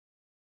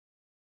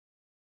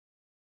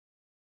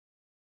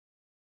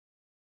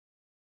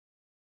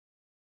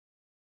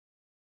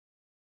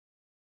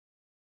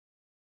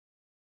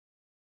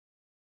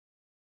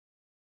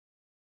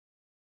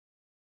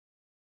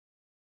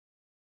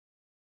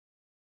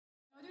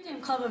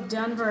Dame Club of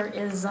Denver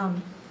is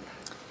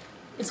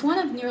it's one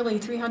of nearly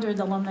 300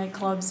 alumni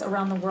clubs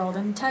around the world,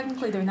 and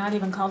technically they're not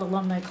even called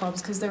alumni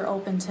clubs because they're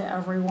open to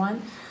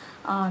everyone.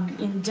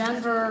 In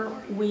Denver,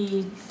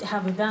 we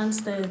have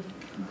events that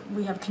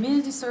we have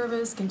community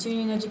service,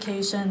 continuing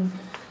education,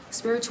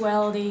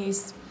 spirituality,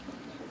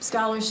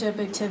 scholarship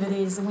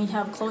activities, and we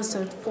have close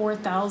to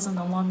 4,000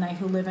 alumni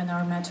who live in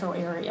our metro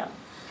area.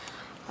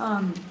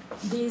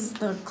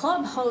 The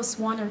club hosts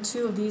one or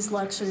two of these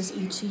lectures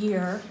each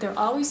year. They're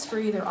always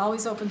free, they're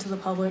always open to the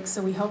public,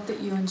 so we hope that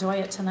you enjoy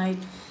it tonight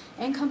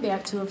and come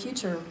back to a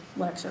future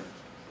lecture.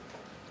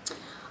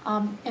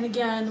 And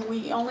again,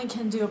 we only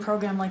can do a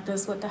program like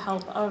this with the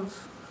help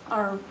of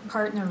our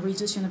partner,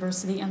 Regis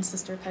University, and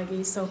Sister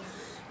Peggy, so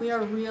we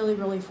are really,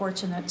 really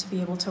fortunate to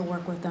be able to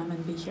work with them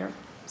and be here.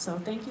 So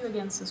thank you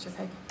again, Sister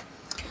Peggy.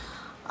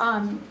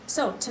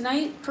 So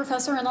tonight,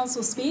 Professor Reynolds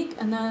will speak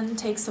and then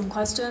take some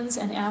questions,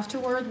 and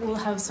afterward we'll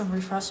have some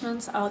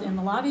refreshments out in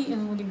the lobby,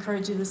 and we'd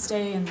encourage you to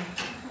stay and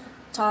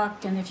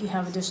talk, and if you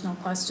have additional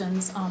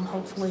questions,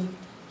 hopefully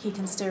he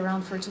can stay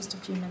around for just a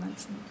few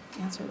minutes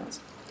and answer those.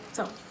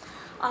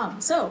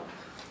 So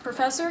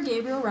Professor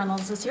Gabriel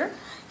Reynolds is here.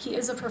 He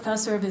is a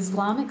professor of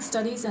Islamic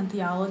Studies and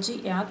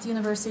Theology at the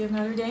University of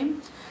Notre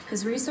Dame.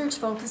 His research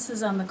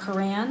focuses on the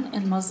Quran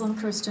and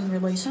Muslim-Christian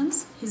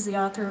relations. He's the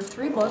author of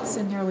 3 books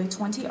and nearly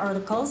 20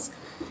 articles,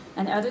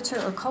 and editor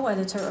or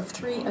co-editor of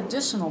 3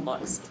 additional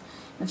books.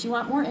 And if you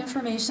want more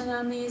information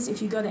on these,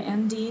 if you go to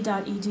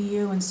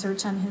nd.edu and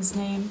search on his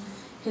name,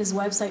 his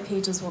website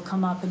pages will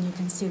come up and you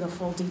can see the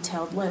full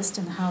detailed list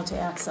and how to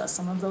access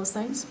some of those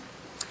things.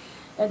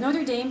 At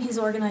Notre Dame, he's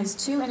organized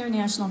 2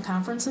 international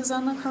conferences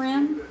on the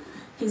Quran.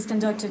 He's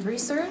conducted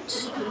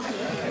research.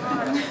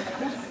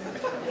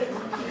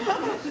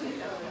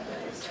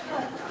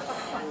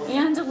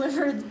 And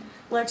delivered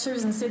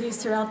lectures in cities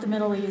throughout the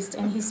Middle East,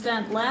 and he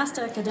spent last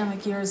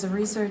academic year as a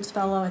research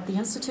fellow at the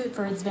Institute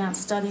for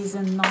Advanced Studies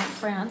in Notre,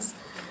 France,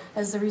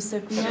 as the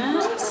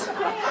recipient.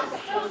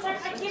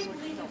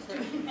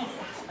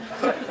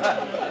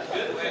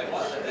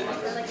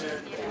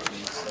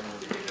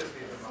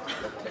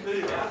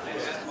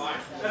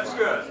 That's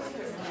good.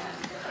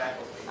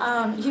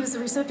 He was the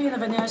recipient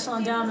of a National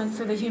Endowment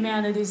for the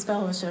Humanities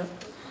Fellowship.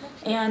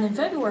 And in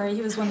February,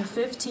 he was one of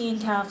 15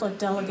 Catholic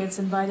delegates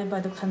invited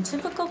by the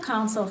Pontifical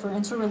Council for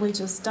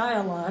Interreligious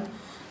Dialogue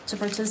to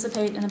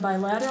participate in a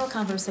bilateral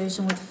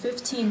conversation with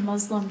 15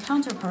 Muslim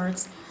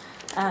counterparts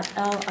at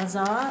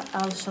Al-Azhar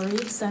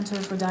Al-Sharif Center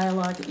for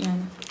Dialogue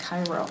in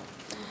Cairo.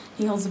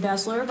 He holds a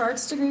Bachelor of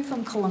Arts degree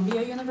from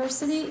Columbia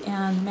University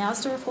and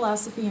Master of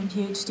Philosophy and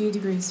PhD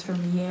degrees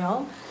from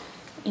Yale.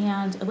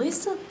 And at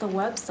least at the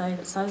website,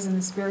 it says in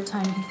his spare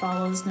time he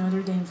follows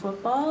Notre Dame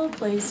football,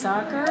 plays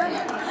soccer,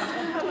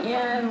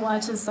 and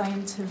watches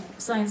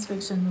science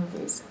fiction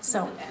movies.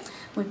 So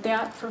with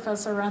that,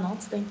 Professor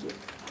Reynolds, thank you.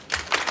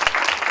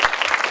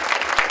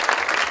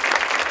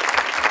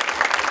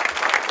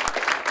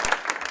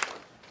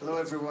 Hello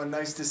everyone,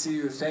 nice to see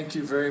you. Thank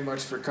you very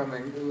much for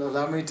coming.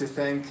 Allow me to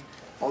thank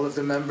all of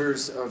the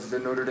members of the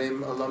Notre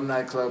Dame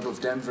Alumni Club of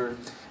Denver,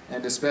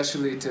 and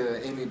especially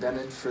to Amy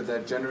Bennett for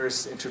that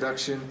generous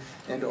introduction,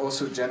 and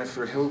also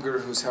Jennifer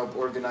Hilger, who's helped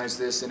organize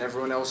this, and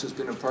everyone else who's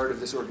been a part of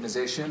this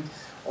organization.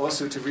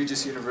 Also to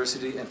Regis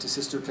University and to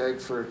Sister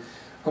Peg for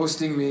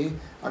hosting me.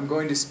 I'm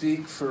going to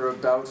speak for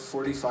about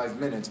 45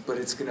 minutes, but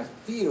it's going to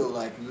feel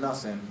like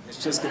nothing.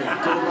 It's just going to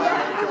go by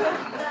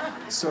like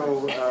that.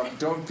 So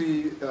don't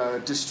be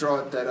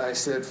distraught that I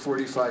said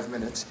 45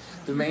 minutes.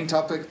 The main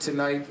topic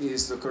tonight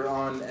is the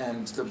Quran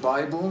and the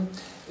Bible.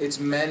 It's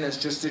meant as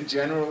just a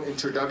general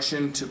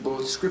introduction to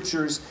both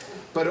scriptures,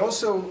 but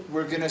also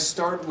we're going to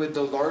start with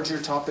the larger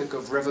topic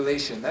of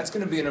revelation. That's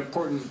going to be an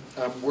important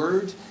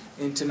word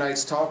in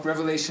tonight's talk.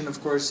 Revelation,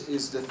 of course,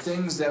 is the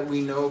things that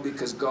we know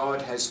because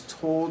God has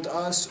told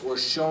us or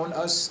shown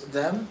us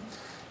them,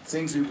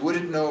 things we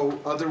wouldn't know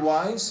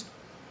otherwise,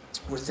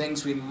 or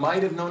things we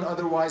might have known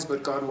otherwise,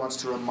 but God wants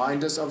to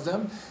remind us of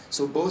them.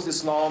 So both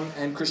Islam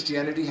and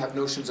Christianity have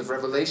notions of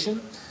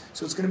revelation.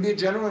 So it's going to be a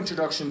general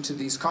introduction to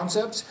these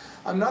concepts.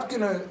 I'm not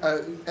going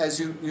to, as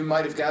you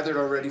might have gathered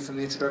already from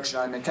the introduction,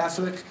 I'm a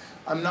Catholic.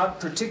 I'm not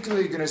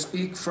particularly going to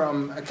speak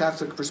from a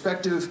Catholic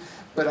perspective,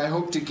 but I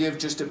hope to give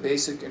just a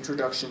basic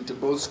introduction to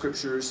both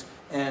scriptures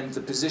and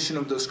the position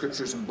of those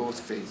scriptures in both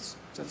faiths.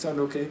 Does that sound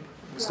okay?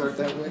 We'll start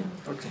that way?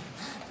 Okay,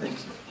 thank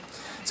you.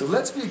 So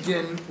let's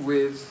begin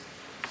with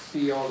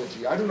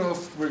theology. I don't know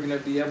if we're going to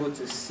be able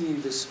to see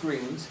the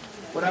screens.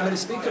 What I'm going to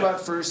speak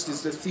about first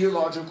is the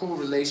theological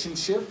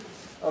relationship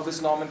of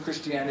Islam and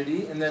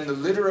Christianity, and then the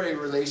literary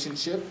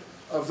relationship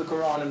of the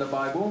Quran and the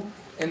Bible.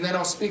 And then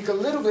I'll speak a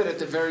little bit at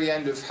the very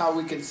end of how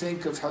we can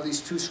think of how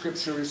these two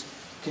scriptures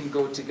can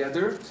go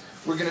together.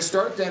 We're going to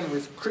start then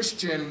with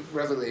Christian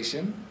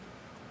revelation.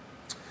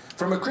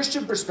 From a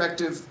Christian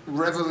perspective,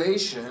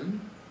 revelation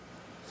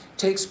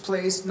takes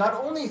place not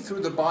only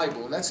through the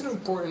Bible, and that's an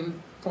important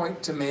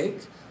point to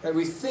make. Right?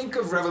 We think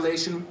of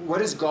revelation,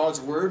 what is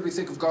God's Word? We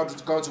think of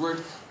God's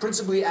Word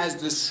principally as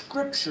the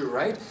Scripture,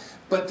 right?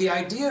 But the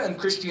idea in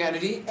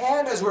Christianity,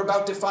 and as we're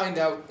about to find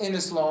out in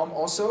Islam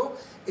also,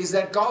 is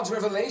that God's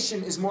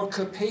revelation is more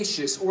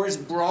capacious, or is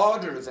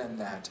broader than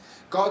that.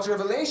 God's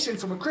revelation,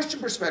 from a Christian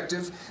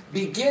perspective,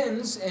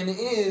 begins and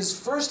is,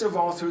 first of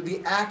all, through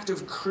the act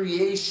of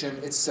creation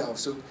itself.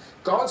 So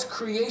God's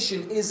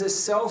creation is a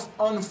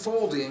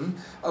self-unfolding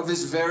of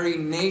his very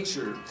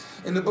nature.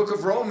 In the book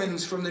of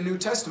Romans from the New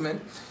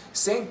Testament,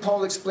 St.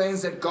 Paul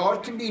explains that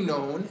God can be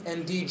known,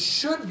 and indeed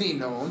should be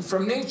known,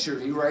 from nature.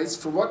 He writes,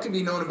 "For what can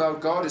be known about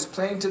God is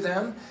plain to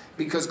them,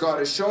 because God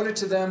has shown it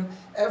to them.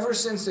 Ever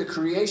since the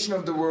creation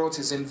of the world,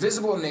 his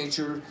invisible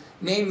nature,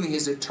 namely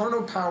his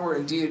eternal power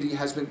and deity,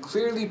 has been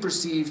clearly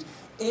perceived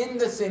in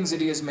the things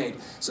that he has made."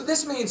 So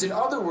this means, in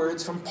other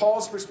words, from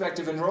Paul's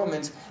perspective in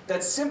Romans,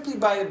 that simply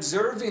by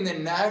observing the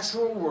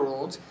natural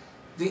world,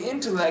 the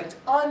intellect,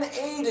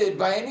 unaided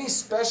by any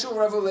special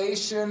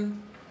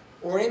revelation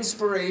or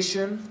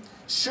inspiration,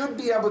 should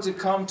be able to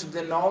come to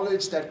the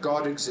knowledge that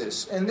God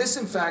exists. And this,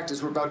 in fact,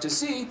 as we're about to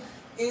see,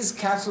 is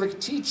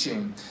Catholic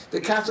teaching. The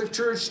Catholic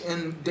Church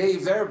in Dei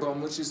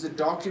Verbum, which is the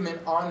document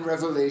on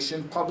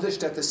revelation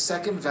published at the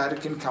Second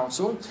Vatican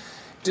Council,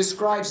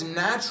 describes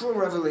natural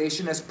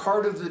revelation as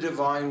part of the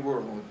divine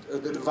world,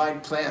 the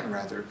divine plan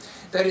rather.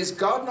 That is,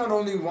 God not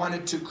only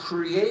wanted to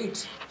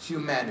create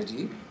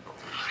humanity,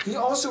 he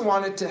also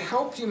wanted to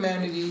help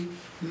humanity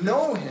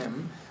know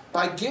him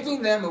by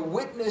giving them a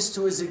witness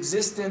to his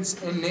existence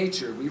in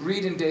nature. We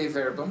read in Dei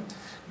Verbum,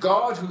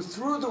 "God, who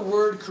through the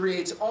Word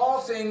creates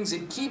all things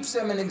and keeps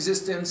them in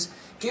existence,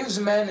 gives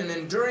men an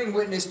enduring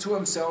witness to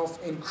himself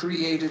in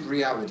created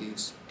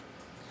realities."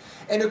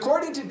 And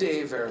according to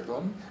Dei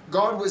Verbum,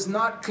 God was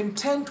not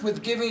content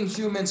with giving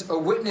humans a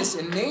witness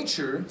in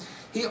nature.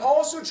 He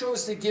also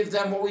chose to give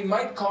them what we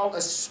might call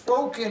a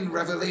spoken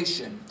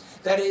revelation.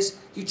 That is,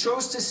 he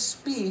chose to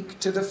speak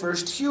to the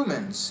first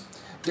humans.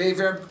 Dei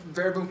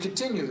Verbum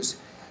continues,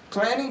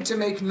 "Planning to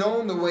make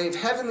known the way of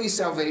heavenly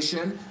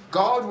salvation,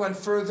 God went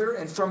further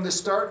and from the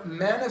start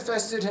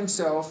manifested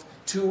himself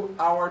to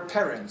our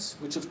parents,"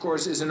 which of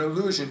course is an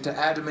allusion to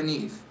Adam and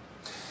Eve.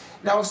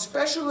 Now, of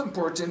special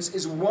importance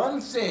is one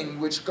thing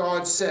which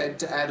God said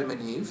to Adam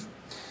and Eve.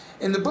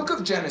 In the book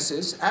of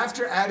Genesis,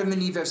 after Adam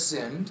and Eve have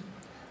sinned,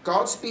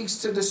 God speaks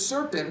to the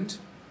serpent,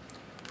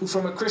 who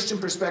from a Christian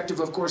perspective,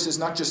 of course, is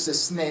not just a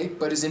snake,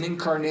 but is an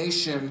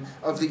incarnation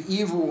of the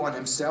evil one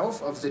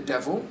himself, of the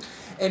devil,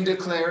 and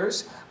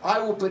declares, "I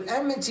will put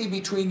enmity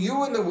between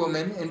you and the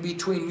woman, and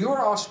between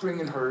your offspring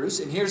and hers."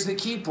 And here's the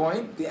key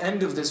point, the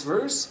end of this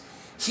verse,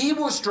 "He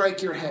will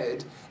strike your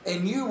head,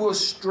 and you will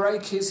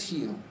strike his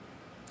heel."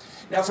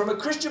 Now, from a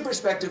Christian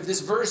perspective,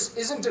 this verse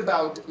isn't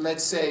about,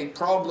 let's say,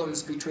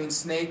 problems between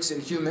snakes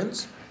and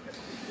humans,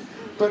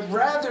 but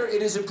rather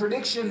it is a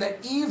prediction that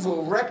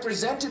evil,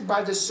 represented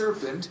by the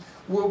serpent,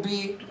 will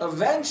be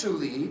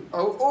eventually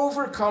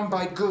overcome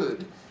by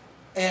good,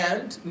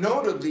 and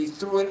notably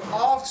through an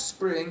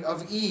offspring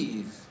of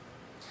Eve.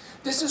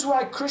 This is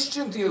why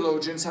Christian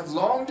theologians have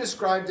long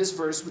described this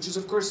verse, which is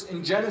of course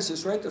in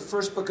Genesis, right, the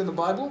first book in the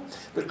Bible,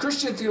 but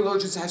Christian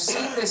theologians have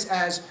seen this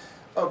as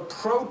a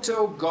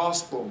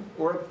proto-gospel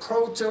or a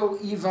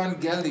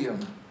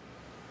proto-evangelium.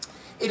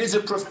 It is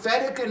a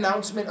prophetic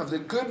announcement of the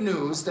good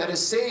news that a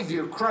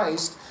Savior,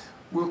 Christ,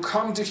 will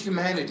come to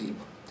humanity.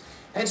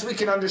 Hence we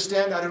can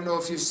understand, I don't know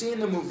if you've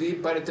seen the movie,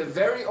 but at the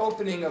very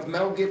opening of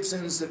Mel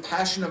Gibson's The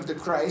Passion of the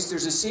Christ,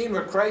 there's a scene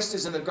where Christ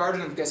is in the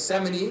Garden of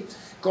Gethsemane,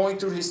 going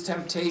through his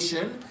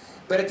temptation.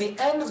 But at the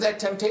end of that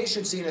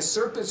temptation scene, a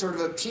serpent sort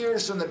of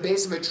appears from the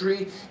base of a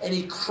tree, and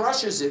he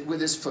crushes it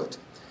with his foot.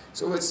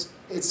 So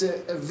it's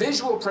a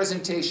visual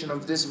presentation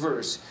of this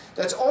verse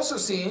that's also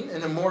seen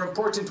in a more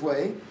important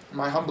way, in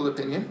my humble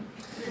opinion,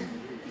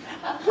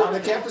 on the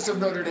campus of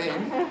Notre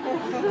Dame,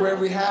 where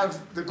we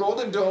have the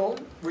Golden Dome,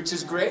 which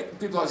is great.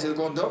 People always say the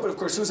Golden Dome, but of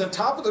course who's on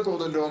top of the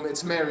Golden Dome?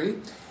 It's Mary.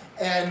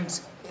 And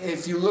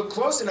if you look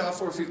close enough,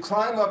 or if you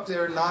climb up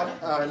there, not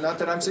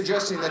that I'm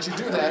suggesting that you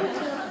do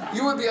that,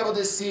 you would be able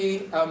to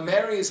see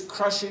Mary is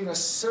crushing a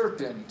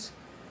serpent.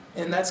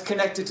 And that's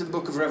connected to the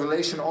book of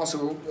Revelation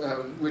also,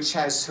 which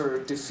has her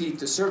defeat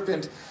the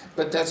serpent,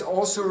 but that's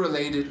also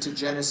related to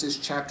Genesis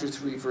chapter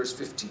 3, verse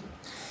 15.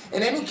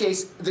 In any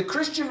case, the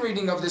Christian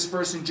reading of this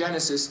verse in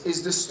Genesis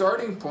is the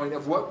starting point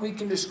of what we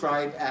can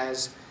describe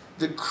as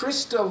the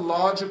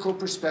Christological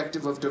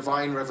perspective of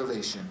divine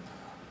revelation.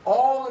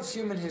 All of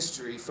human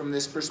history, from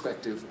this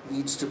perspective,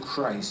 leads to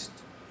Christ.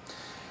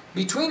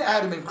 Between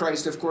Adam and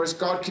Christ, of course,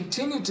 God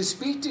continued to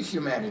speak to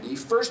humanity,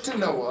 first to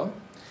Noah,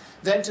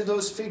 then to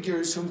those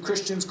figures whom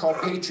Christians call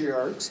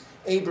patriarchs,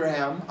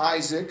 Abraham,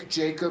 Isaac,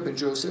 Jacob, and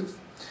Joseph.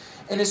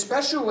 In a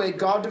special way,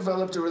 God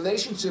developed a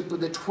relationship with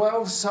the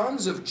 12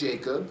 sons of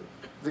Jacob,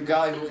 the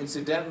guy who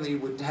incidentally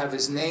would have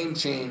his name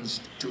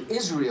changed to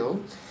Israel,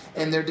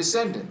 and their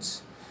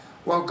descendants.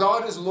 While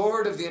God is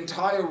Lord of the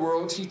entire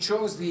world, he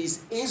chose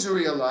these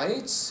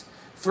Israelites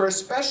for a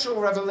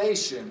special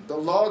revelation, the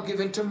law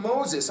given to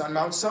Moses on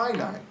Mount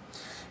Sinai.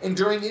 And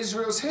during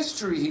Israel's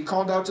history, he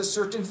called out to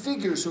certain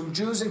figures whom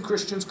Jews and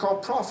Christians call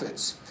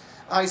prophets: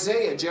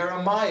 Isaiah,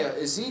 Jeremiah,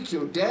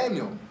 Ezekiel,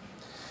 Daniel.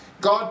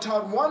 God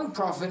taught one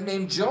prophet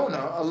named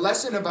Jonah a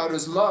lesson about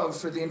his love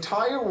for the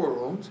entire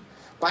world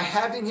by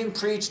having him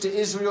preach to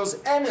Israel's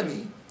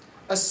enemy,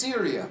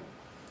 Assyria.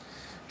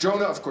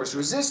 Jonah, of course,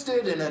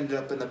 resisted and ended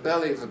up in the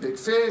belly of a big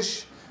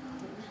fish.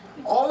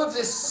 All of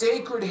this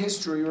sacred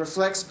history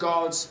reflects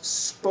God's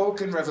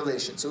spoken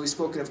revelation. So he's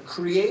spoken of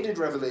created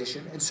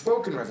revelation and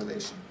spoken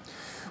revelation.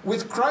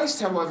 With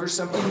Christ, however,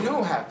 something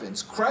new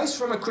happens. Christ,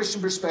 from a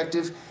Christian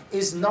perspective,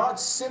 is not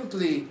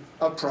simply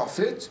a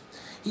prophet.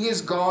 He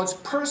is God's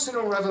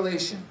personal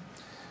revelation.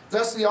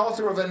 Thus, the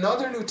author of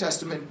another New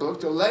Testament book,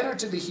 the letter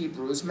to the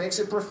Hebrews, makes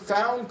a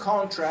profound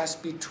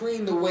contrast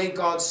between the way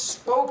God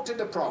spoke to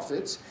the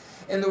prophets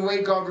and the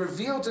way God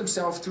revealed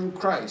himself through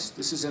Christ.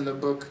 This is in the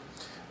book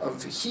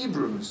of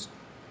Hebrews,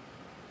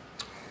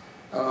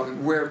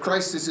 where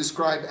Christ is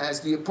described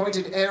as the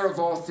appointed heir of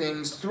all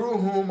things, through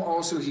whom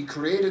also he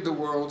created the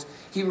world.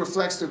 He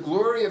reflects the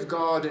glory of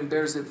God and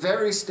bears the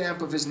very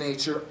stamp of his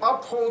nature,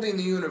 upholding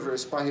the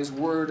universe by his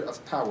word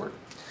of power.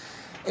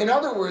 In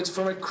other words,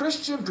 from a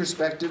Christian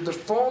perspective, the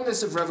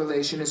fullness of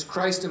revelation is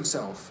Christ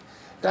himself.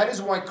 That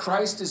is why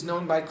Christ is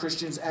known by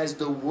Christians as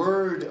the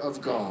Word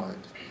of God,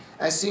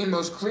 as seen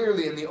most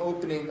clearly in the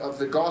opening of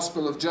the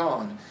Gospel of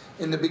John.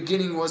 In the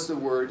beginning was the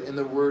Word, and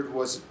the Word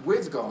was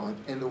with God,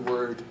 and the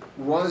Word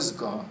was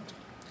God.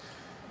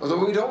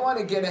 Although we don't want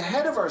to get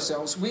ahead of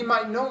ourselves, we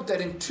might note that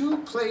in two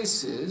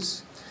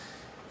places,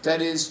 that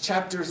is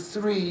chapter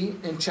 3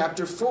 and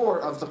chapter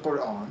 4 of the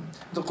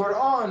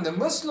Quran, the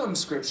Muslim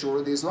scripture,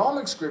 or the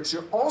Islamic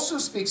scripture, also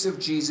speaks of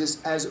Jesus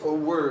as a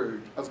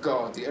word of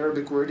God. The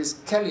Arabic word is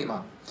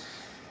kalima.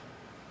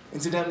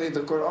 Incidentally,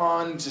 the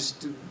Quran,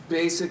 just a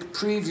basic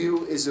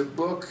preview, is a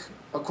book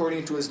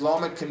according to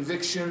Islamic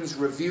convictions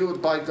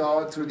revealed by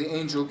God through the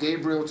angel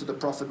Gabriel to the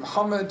Prophet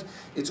Muhammad.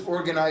 It's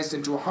organized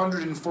into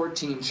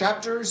 114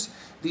 chapters.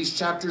 These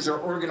chapters are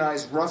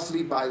organized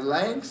roughly by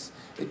length.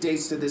 It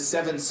dates to the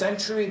 7th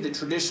century. The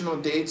traditional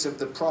dates of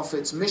the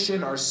Prophet's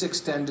mission are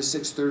 610 to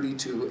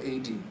 632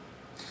 AD.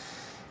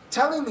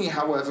 Tellingly,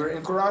 however,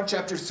 in Quran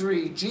chapter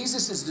 3,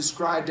 Jesus is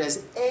described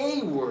as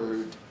a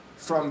word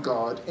from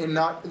God and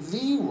not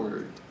the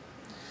word.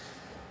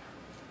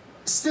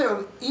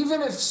 Still,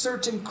 even if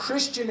certain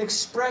Christian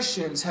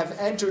expressions have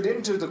entered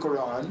into the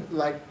Quran,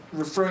 like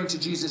referring to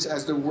Jesus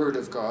as the Word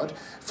of God,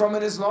 from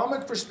an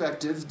Islamic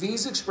perspective,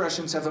 these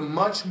expressions have a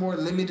much more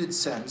limited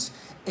sense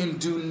and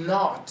do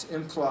not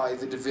imply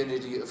the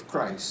divinity of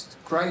Christ.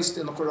 Christ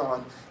in the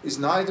Quran is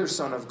neither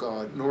Son of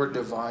God nor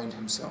divine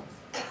himself.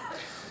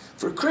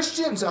 For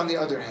Christians, on the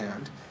other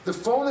hand, the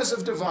fullness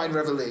of divine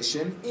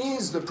revelation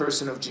is the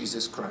person of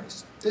Jesus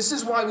Christ. This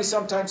is why we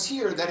sometimes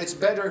hear that it's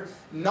better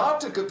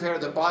not to compare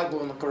the Bible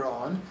and the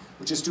Quran,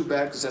 which is too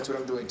bad because that's what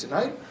I'm doing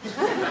tonight,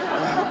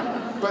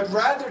 but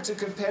rather to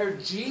compare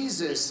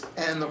Jesus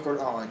and the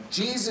Quran.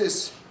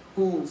 Jesus,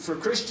 who for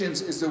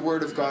Christians is the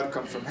Word of God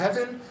come from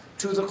heaven,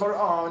 to the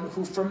Quran,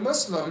 who for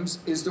Muslims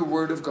is the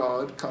Word of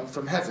God come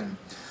from heaven.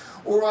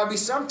 Or while we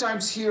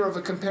sometimes hear of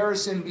a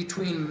comparison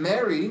between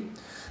Mary,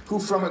 who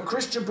from a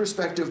Christian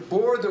perspective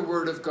bore the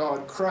Word of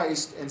God,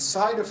 Christ,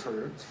 inside of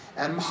her,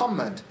 and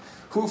Muhammad,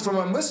 who from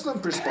a Muslim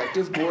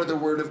perspective bore the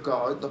Word of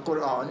God, the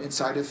Quran,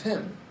 inside of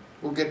him.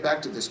 We'll get back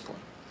to this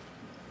point.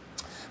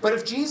 But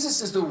if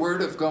Jesus is the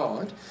Word of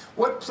God,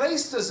 what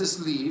place does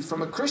this leave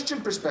from a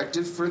Christian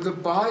perspective for the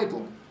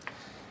Bible?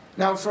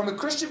 Now, from a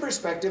Christian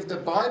perspective, the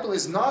Bible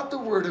is not the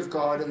Word of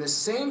God in the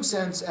same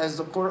sense as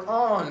the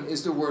Quran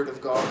is the Word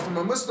of God from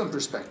a Muslim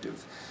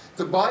perspective.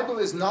 The Bible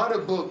is not a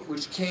book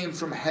which came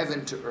from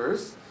heaven to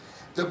earth.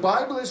 The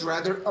Bible is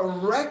rather a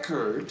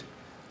record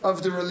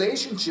of the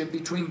relationship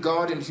between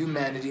God and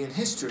humanity in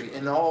history.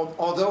 And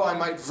although I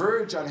might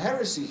verge on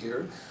heresy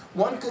here,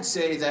 one could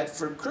say that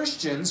for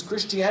Christians,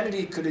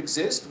 Christianity could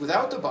exist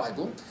without the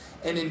Bible,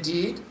 and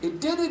indeed, it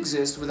did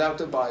exist without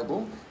the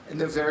Bible in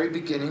the very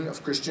beginning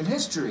of Christian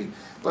history.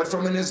 But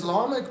from an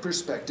Islamic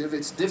perspective,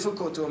 it's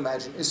difficult to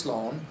imagine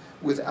Islam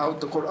without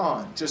the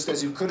Quran, just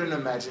as you couldn't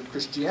imagine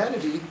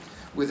Christianity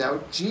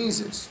without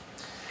Jesus.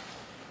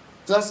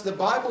 Thus, the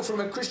Bible from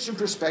a Christian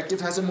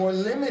perspective has a more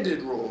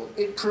limited role.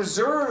 It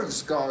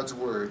preserves God's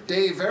Word.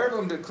 De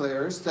Verbum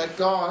declares that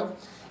God,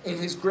 in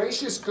His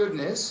gracious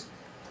goodness,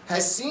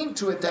 has seen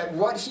to it that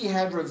what He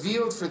had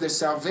revealed for the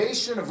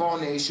salvation of all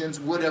nations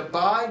would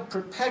abide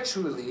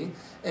perpetually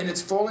in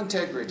its full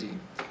integrity.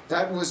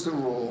 That was the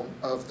role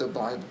of the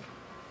Bible.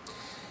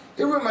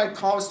 Here we might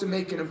pause to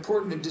make an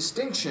important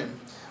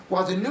distinction.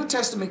 While the New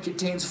Testament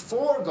contains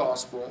 4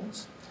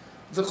 Gospels,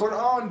 the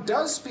Quran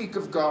does speak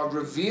of God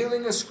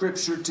revealing a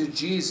scripture to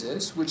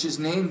Jesus, which is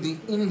named the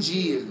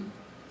Injil.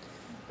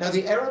 Now,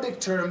 the Arabic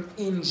term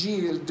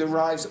Injil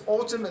derives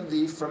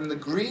ultimately from the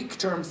Greek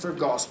term for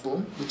gospel,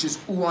 which is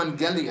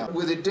euangelia,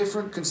 with a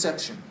different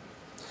conception.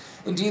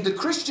 Indeed, the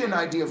Christian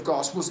idea of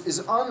gospels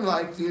is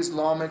unlike the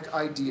Islamic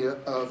idea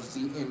of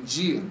the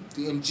Injil.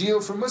 The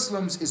Injil for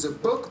Muslims is a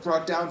book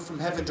brought down from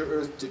heaven to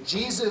earth to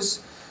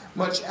Jesus,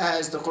 much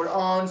as the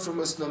Quran for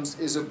Muslims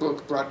is a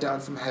book brought down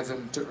from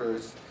heaven to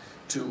earth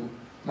to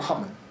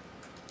Muhammad.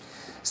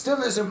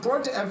 Still, it is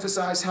important to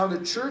emphasize how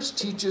the church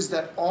teaches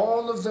that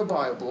all of the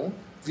Bible,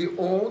 the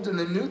Old and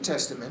the New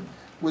Testament,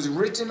 was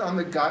written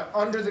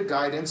under the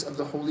guidance of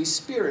the Holy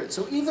Spirit.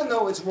 So even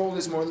though its role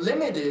is more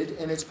limited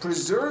in its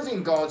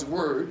preserving God's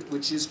Word,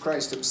 which is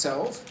Christ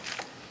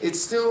himself, it's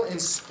still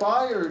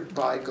inspired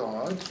by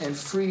God and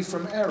free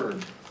from error.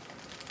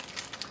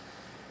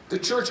 The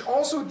church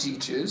also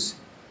teaches,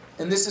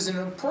 and this is an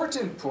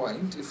important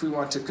point if we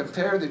want to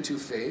compare the two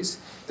faiths,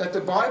 that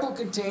the Bible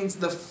contains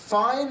the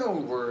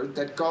final word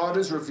that God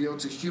has revealed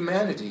to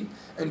humanity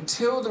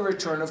until the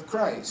return of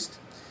Christ.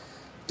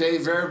 De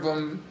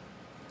Verbum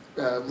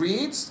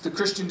reads, the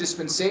Christian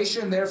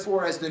dispensation,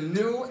 therefore, as the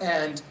new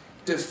and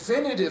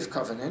definitive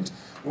covenant,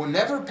 will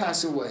never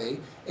pass away,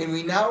 and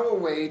we now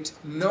await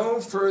no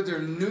further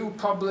new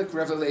public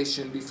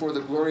revelation before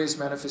the glorious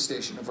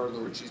manifestation of our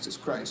Lord Jesus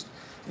Christ.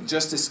 And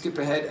just to skip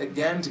ahead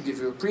again to give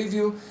you a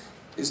preview,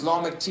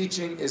 Islamic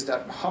teaching is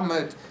that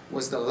Muhammad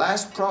was the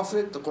last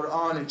prophet. The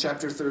Quran in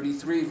chapter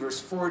 33, verse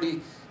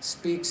 40,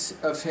 speaks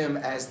of him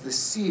as the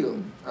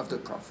seal of the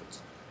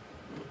prophets.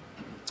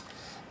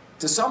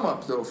 To sum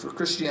up, though, for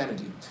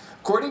Christianity,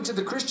 according to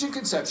the Christian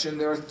conception,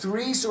 there are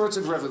three sorts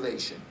of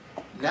revelation: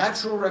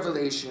 natural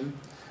revelation,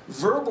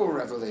 verbal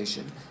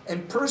revelation,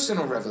 and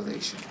personal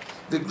revelation.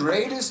 The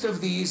greatest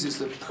of these is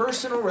the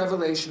personal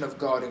revelation of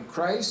God in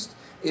Christ.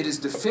 It is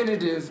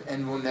definitive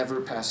and will never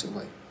pass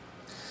away.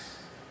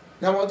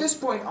 Now, while this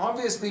point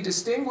obviously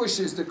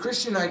distinguishes the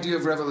Christian idea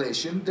of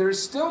revelation, there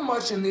is still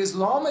much in the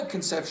Islamic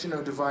conception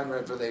of divine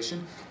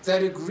revelation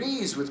that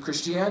agrees with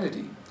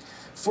Christianity.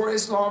 For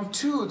Islam,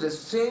 too, the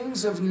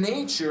things of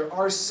nature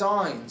are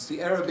signs.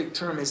 The Arabic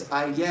term is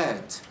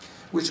ayat,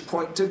 which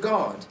point to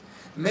God.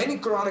 Many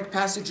Quranic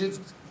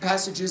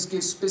passages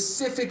give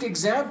specific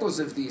examples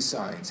of these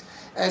signs.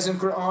 As in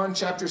Quran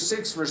chapter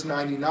 6, verse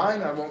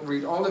 99, I won't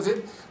read all of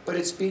it, but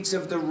it speaks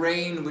of the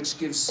rain which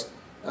gives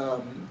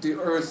the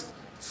earth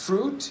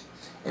fruit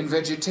and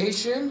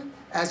vegetation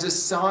as a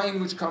sign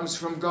which comes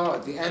from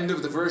God. The end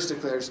of the verse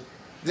declares,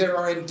 there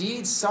are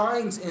indeed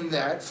signs in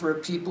that for a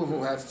people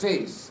who have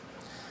faith.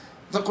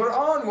 The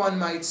Quran, one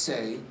might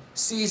say,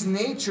 sees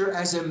nature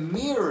as a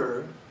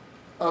mirror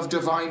of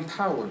divine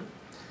power.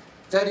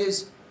 That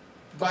is,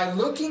 by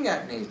looking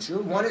at nature,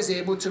 one is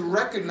able to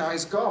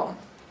recognize God.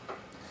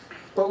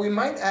 But we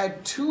might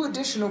add two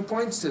additional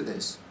points to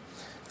this.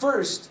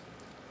 First,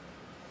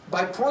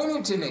 by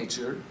pointing to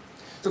nature,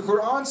 the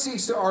Quran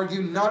seeks to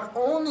argue not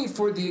only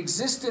for the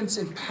existence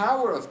and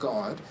power of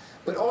God,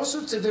 but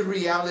also to the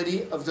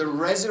reality of the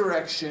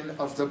resurrection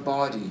of the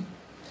body.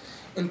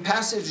 In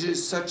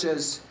passages such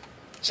as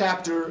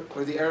chapter,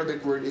 or the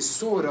Arabic word is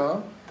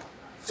surah,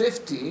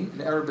 50,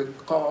 in Arabic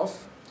qaf,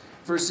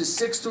 verses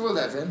 6 to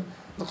 11,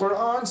 the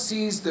Quran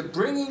sees the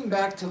bringing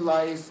back to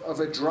life of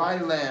a dry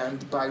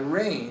land by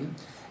rain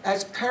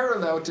as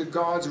parallel to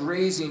God's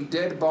raising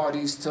dead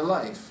bodies to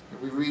life.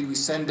 We read, we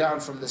send down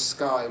from the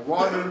sky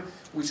water,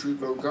 which we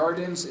grow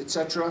gardens,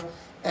 etc.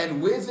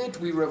 And with it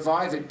we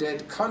revive a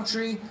dead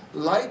country.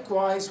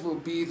 Likewise will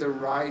be the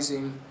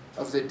rising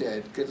of the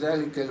dead.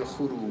 كَذَلِكَ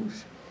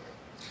الْخُرُوجِ.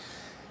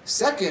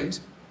 Second,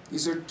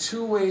 these are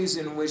two ways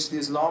in which the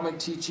Islamic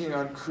teaching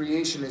on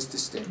creation is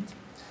distinct.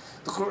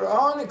 The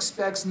Quran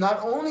expects not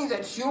only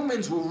that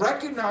humans will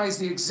recognize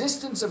the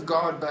existence of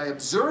God by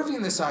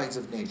observing the signs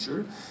of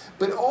nature,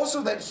 but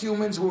also that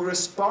humans will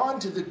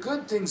respond to the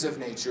good things of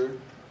nature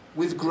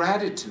with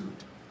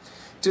gratitude.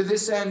 To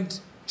this end,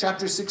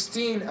 chapter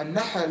 16,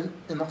 An-Nahl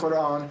in the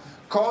Quran,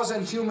 calls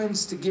on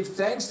humans to give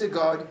thanks to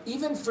God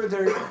even for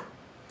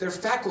their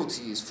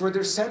faculties, for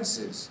their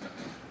senses.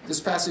 This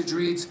passage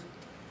reads,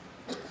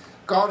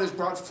 God has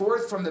brought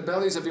forth from the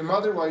bellies of your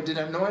mother while you did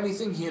not know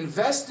anything. He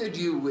invested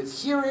you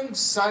with hearing,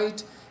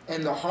 sight,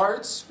 and the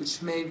hearts,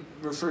 which may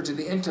refer to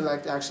the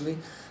intellect actually,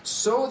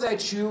 so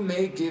that you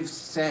may give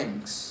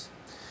thanks.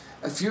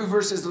 A few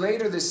verses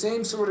later, the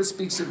same surah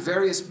speaks of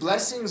various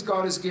blessings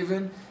God has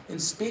given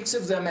and speaks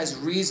of them as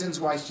reasons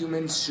why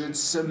humans should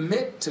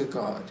submit to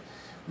God.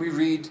 We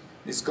read,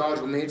 it is God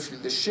who made for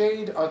you the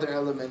shade, other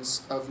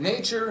elements of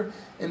nature,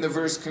 and the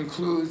verse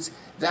concludes,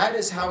 that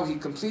is how he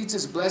completes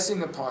his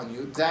blessing upon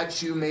you,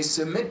 that you may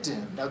submit to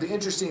him. Now the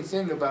interesting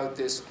thing about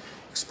this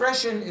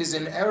expression is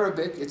in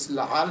Arabic, it's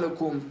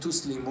لَعَلَكُمْ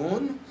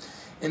تُسْلِمُونَ.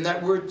 And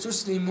that word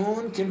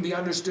tuslimun can be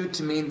understood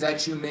to mean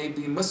that you may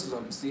be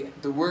Muslims.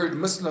 The word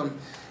Muslim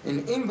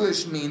in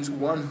English means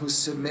one who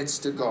submits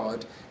to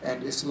God,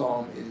 and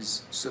Islam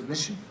is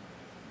submission.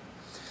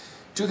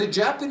 To the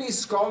Japanese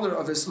scholar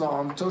of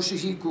Islam,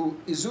 Toshihiko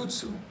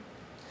Izutsu,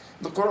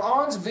 the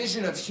Quran's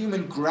vision of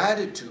human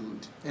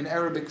gratitude, in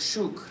Arabic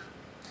shukr,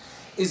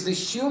 is the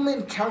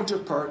human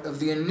counterpart of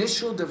the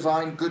initial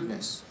divine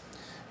goodness.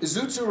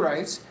 Izutsu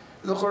writes,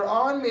 the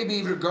Quran may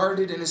be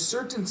regarded in a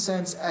certain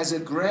sense as a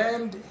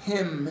grand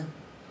hymn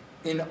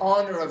in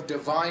honor of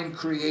divine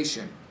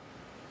creation.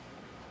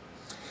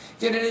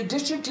 Yet in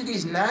addition to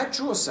these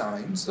natural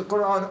signs, the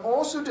Quran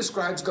also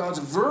describes God's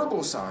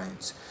verbal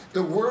signs,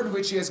 the word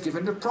which he has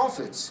given to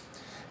prophets.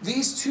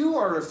 These too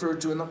are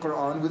referred to in the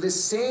Quran with the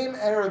same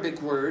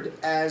Arabic word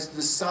as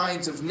the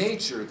signs of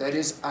nature, that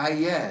is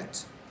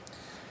ayat.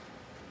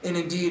 And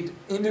indeed,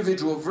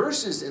 individual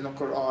verses in the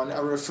Quran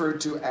are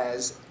referred to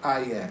as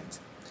ayat.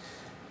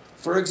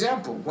 For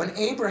example, when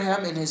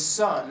Abraham and his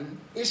son,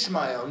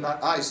 Ishmael,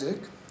 not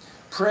Isaac,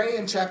 pray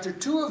in chapter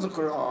 2 of the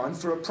Quran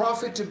for a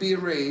prophet to be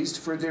raised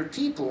for their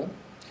people,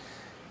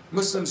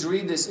 Muslims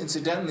read this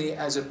incidentally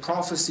as a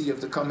prophecy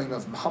of the coming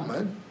of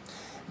Muhammad,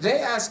 they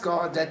ask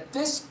God that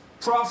this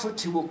prophet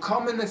who will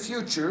come in the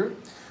future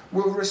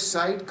will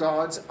recite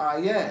God's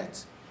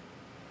ayat.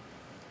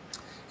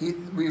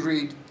 We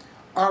read,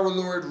 "Our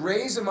Lord,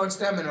 raise amongst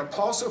them an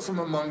apostle from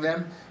among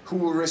them who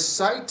will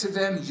recite to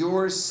them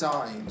your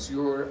signs,"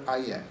 your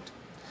ayat.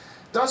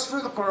 Thus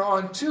for the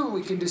Quran too,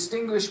 we can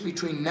distinguish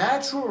between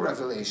natural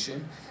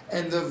revelation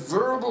and the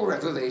verbal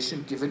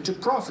revelation given to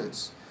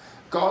prophets.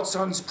 God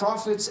sends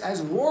prophets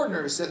as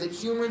warners so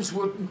that humans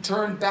will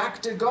turn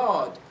back to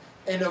God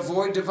and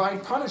avoid divine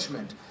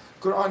punishment.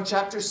 Quran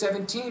chapter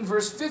 17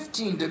 verse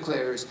 15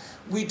 declares,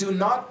 "We do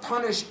not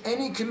punish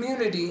any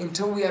community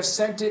until we have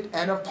sent it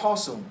an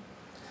apostle."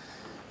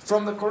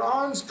 From the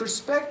Quran's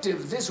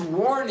perspective, this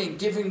warning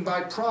given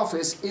by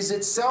prophets is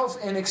itself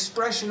an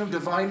expression of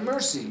divine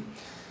mercy.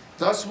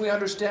 Thus we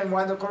understand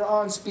why the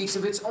Quran speaks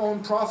of its own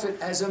prophet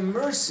as a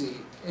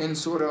mercy in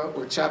Surah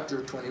or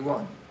chapter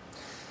 21.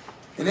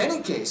 In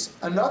any case,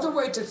 another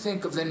way to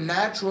think of the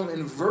natural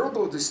and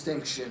verbal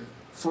distinction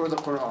for the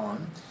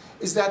Quran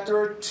is that there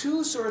are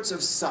two sorts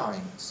of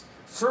signs.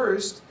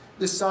 First,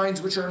 the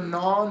signs which are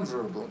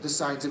non-verbal, the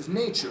signs of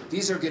nature.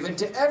 These are given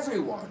to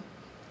everyone,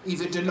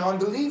 even to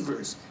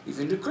non-believers,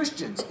 even to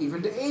Christians,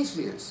 even to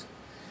atheists.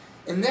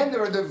 And then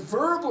there are the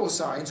verbal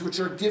signs which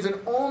are given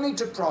only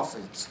to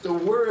prophets, the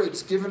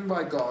words given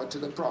by God to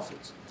the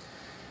prophets.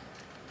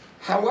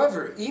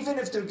 However, even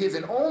if they're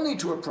given only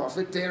to a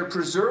prophet, they are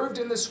preserved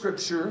in the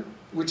scripture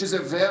which is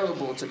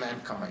available to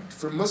mankind.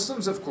 For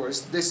Muslims, of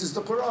course, this is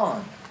the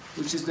Quran,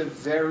 which is the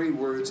very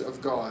words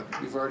of God.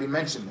 We've already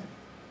mentioned that.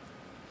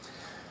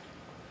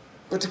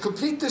 But to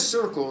complete this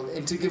circle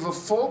and to give a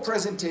full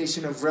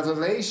presentation of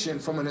revelation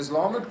from an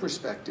Islamic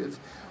perspective,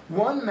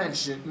 one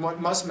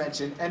must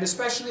mention, and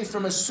especially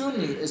from a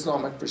Sunni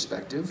Islamic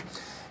perspective,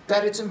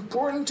 that it's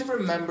important to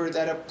remember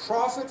that a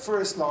prophet for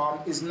Islam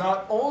is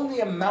not only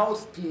a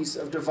mouthpiece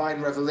of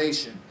divine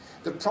revelation.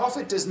 The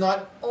prophet does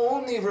not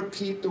only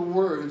repeat the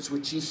words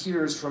which he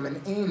hears from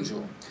an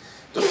angel.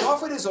 The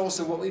prophet is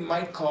also what we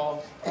might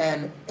call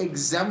an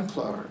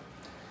exemplar.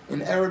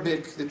 In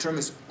Arabic, the term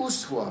is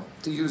uswa,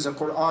 to use a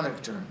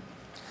Quranic term.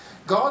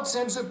 God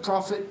sends a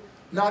prophet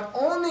not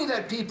only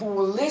that people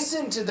will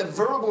listen to the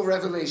verbal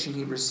revelation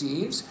he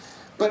receives,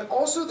 but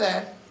also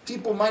that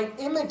people might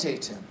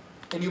imitate him.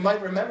 And you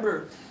might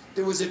remember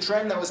there was a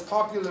trend that was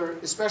popular,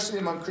 especially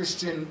among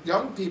Christian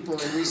young people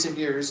in recent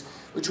years,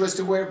 which was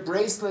to wear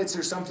bracelets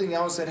or something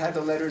else that had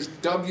the letters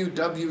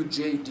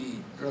WWJD.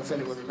 I don't know if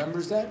anyone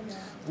remembers that. Yeah.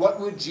 What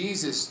would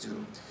Jesus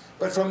do?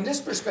 But from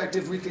this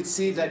perspective, we could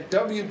see that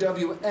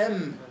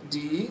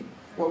WWMD,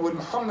 what would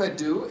Muhammad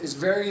do, is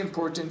very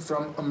important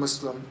from a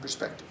Muslim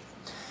perspective.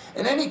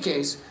 In any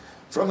case,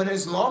 from an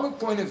Islamic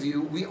point of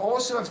view, we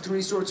also have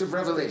three sorts of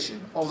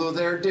revelation, although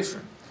they are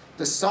different.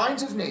 The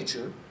signs of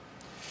nature,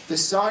 the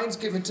signs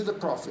given to the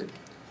prophet,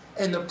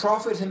 and the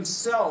prophet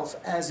himself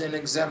as an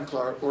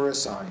exemplar or a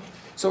sign.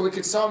 So we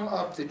could sum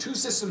up the two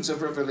systems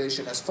of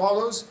revelation as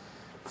follows.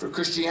 For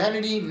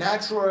Christianity,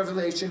 natural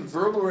revelation,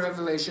 verbal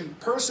revelation,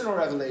 personal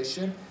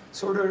revelation,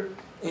 sort of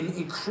in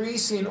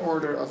increasing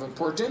order of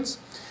importance.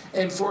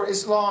 And for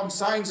Islam,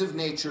 signs of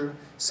nature,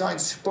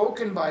 signs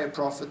spoken by a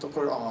prophet, the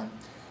Quran,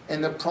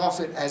 and the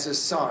prophet as a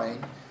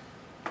sign.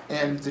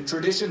 And the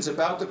traditions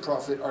about the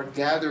prophet are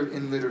gathered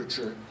in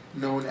literature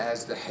known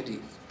as the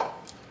Hadith.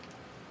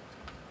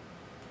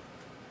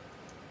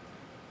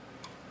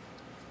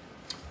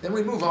 Then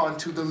we move on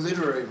to the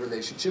literary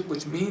relationship,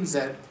 which means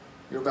that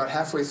you're about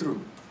halfway through,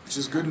 which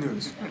is good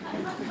news.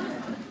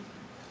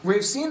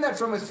 We've seen that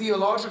from a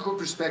theological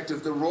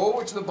perspective, the role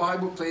which the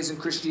Bible plays in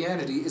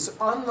Christianity is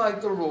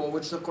unlike the role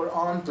which the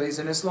Quran plays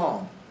in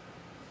Islam.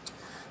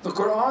 The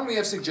Quran, we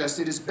have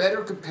suggested, is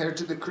better compared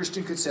to the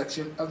Christian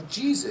conception of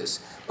Jesus.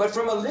 But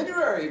from a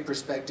literary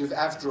perspective,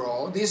 after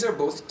all, these are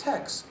both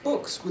texts,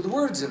 books with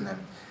words in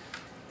them.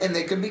 And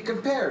they can be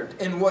compared.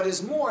 And what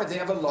is more, they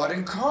have a lot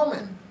in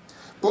common.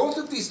 Both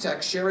of these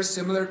texts share a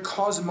similar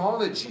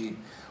cosmology,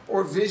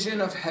 or vision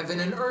of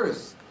heaven and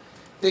earth.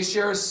 They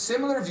share a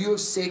similar view of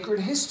sacred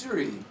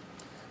history.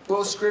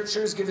 Both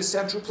scriptures give a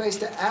central place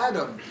to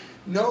Adam,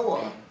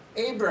 Noah,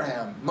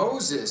 Abraham,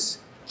 Moses,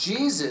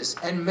 Jesus,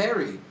 and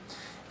Mary.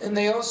 And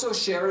they also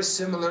share a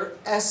similar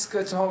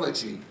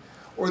eschatology,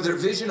 or their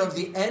vision of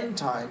the end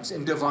times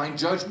and divine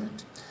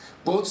judgment.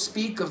 Both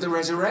speak of the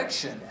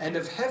resurrection and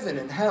of heaven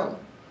and hell.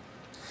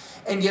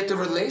 And yet the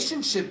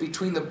relationship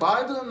between the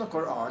Bible and the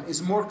Quran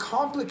is more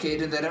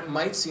complicated than it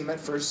might seem at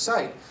first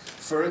sight.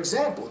 For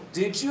example,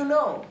 did you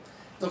know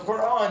the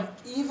Quran,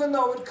 even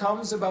though it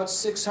comes about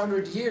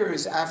 600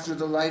 years after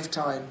the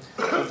lifetime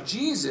of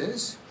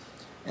Jesus,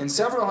 And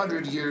several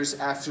hundred years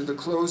after the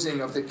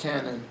closing of the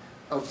canon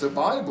of the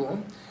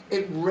Bible,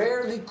 it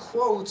rarely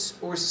quotes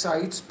or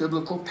cites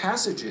biblical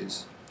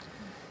passages.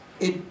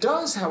 It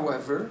does,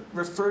 however,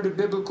 refer to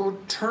biblical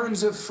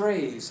turns of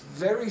phrase,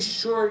 very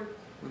short,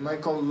 we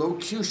might call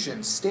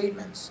locution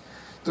statements.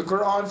 The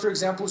Quran, for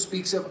example,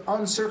 speaks of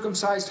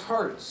uncircumcised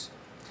hearts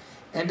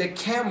and a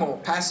camel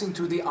passing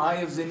through the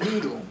eye of the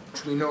needle,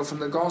 which we know from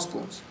the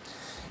Gospels.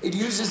 It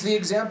uses the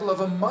example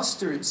of a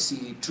mustard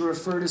seed to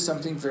refer to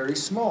something very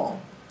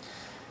small.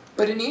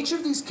 But in each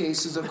of these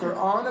cases, the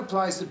Quran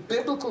applies the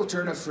biblical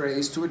turn of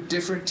phrase to a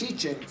different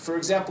teaching. For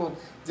example,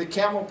 the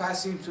camel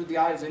passing through the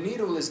eye of the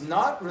needle is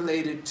not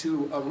related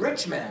to a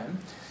rich man,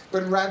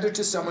 but rather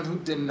to someone who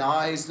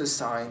denies the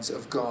signs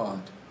of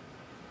God.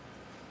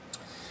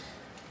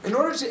 In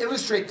order to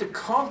illustrate the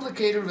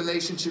complicated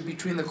relationship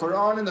between the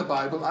Quran and the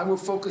Bible, I will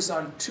focus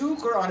on two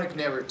Quranic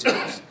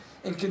narratives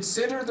and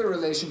consider the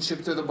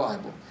relationship to the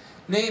Bible.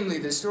 Namely,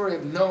 the story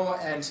of Noah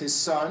and his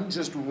son,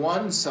 just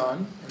one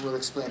son, and we'll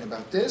explain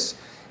about this,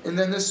 and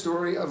then the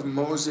story of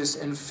Moses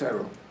and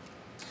Pharaoh.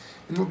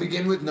 And we'll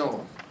begin with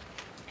Noah.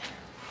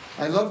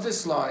 I love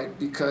this slide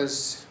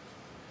because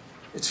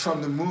it's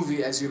from the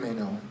movie, as you may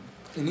know.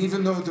 And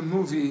even though the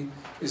movie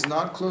is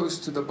not close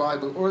to the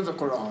Bible or the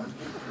Quran,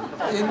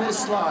 in this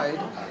slide,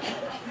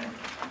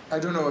 I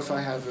don't know if I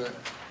have a...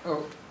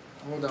 Oh,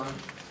 hold on.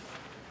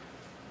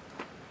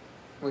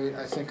 Wait,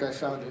 I think I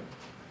found it.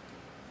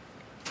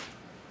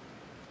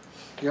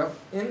 Yep.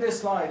 In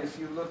this slide, if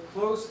you look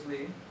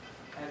closely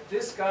at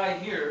this guy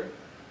here,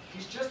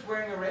 he's just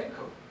wearing a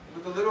raincoat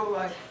with a little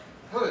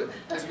hood,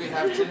 as we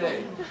have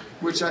today,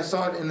 which I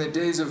thought in the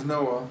days of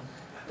Noah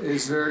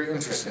is very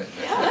interesting.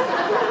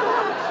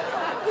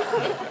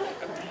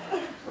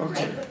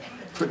 Okay,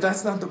 but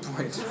that's not the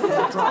point,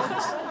 I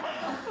promise.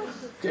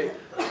 Okay,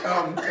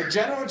 a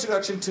general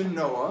introduction to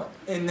Noah,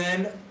 and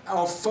then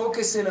I'll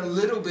focus in a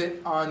little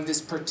bit on this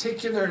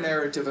particular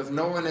narrative of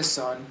Noah and his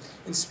son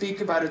and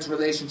speak about its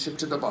relationship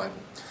to the Bible.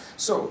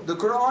 So, the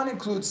Quran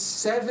includes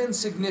 7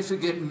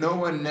 significant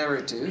Noah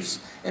narratives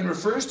and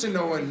refers to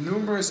Noah in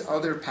numerous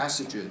other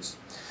passages.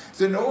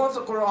 The Noah of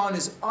the Quran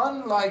is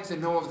unlike the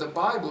Noah of the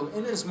Bible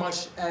inasmuch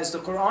as the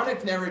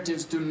Quranic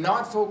narratives do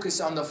not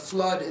focus on the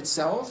flood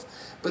itself,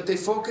 but they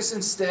focus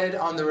instead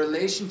on the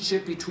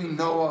relationship between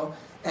Noah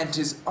and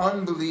his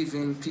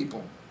unbelieving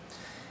people.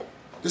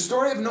 The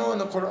story of Noah in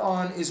the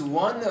Quran is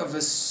one of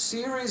a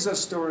series of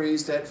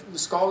stories that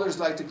scholars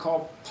like to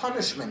call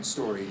punishment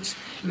stories.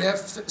 And they have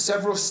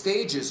several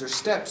stages or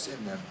steps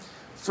in them.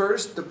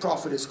 First, the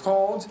prophet is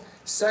called.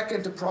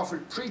 Second, the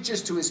prophet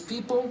preaches to his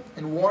people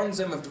and warns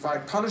them of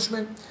divine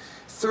punishment.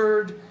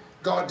 Third,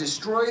 God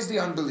destroys the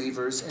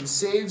unbelievers and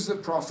saves the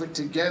prophet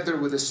together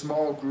with a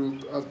small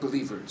group of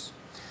believers.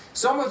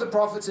 Some of the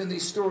prophets in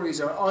these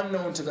stories are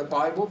unknown to the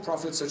Bible,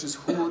 prophets such as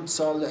Hud,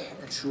 Saleh,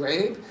 and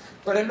Shu'aib,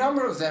 but a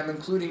number of them,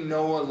 including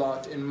Noah,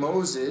 Lot, and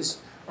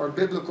Moses, are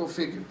biblical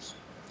figures.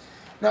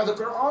 Now, the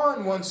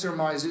Quran, one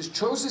surmises,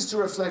 chooses to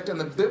reflect on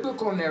the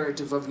biblical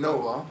narrative of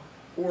Noah,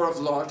 or of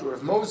Lot, or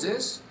of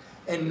Moses,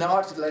 and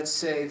not, let's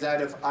say,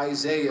 that of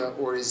Isaiah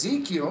or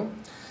Ezekiel,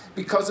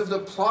 because of the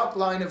plot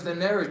line of the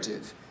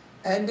narrative,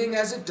 ending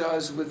as it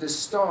does with the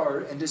star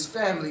and his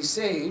family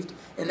saved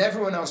and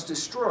everyone else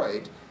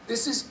destroyed.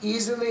 This is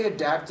easily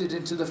adapted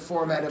into the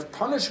format of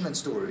punishment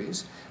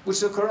stories, which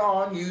the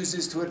Quran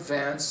uses to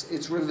advance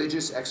its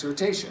religious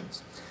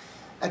exhortations.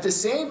 At the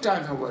same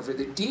time, however,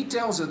 the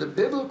details of the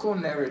biblical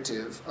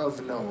narrative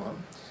of Noah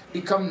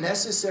become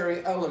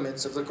necessary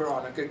elements of the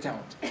Quranic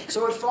account.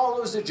 So it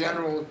follows the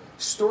general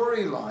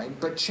storyline,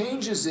 but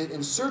changes it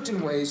in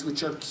certain ways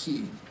which are key.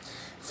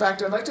 In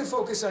fact, I'd like to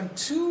focus on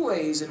 2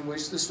 ways in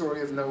which the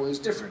story of Noah is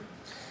different.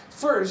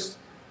 First,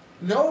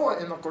 Noah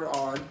in the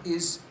Quran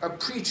is a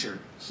preacher.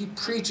 He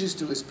preaches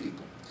to his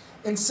people.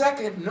 And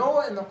second,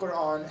 Noah in the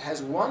Quran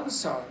has one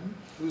son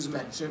who's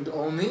mentioned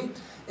only,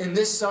 and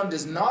this son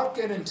does not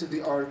get into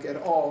the ark at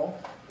all,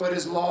 but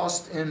is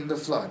lost in the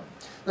flood.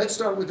 Let's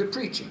start with the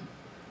preaching.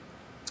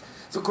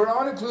 The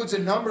Quran includes a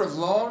number of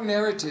long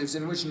narratives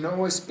in which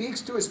Noah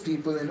speaks to his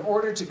people in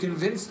order to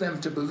convince them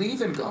to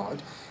believe in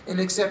God and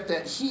accept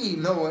that he,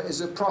 Noah,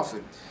 is a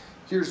prophet.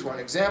 Here's one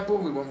example.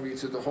 We won't read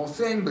through the whole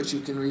thing, but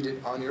you can read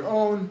it on your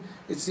own.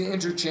 It's the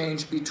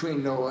interchange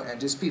between Noah and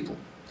his people.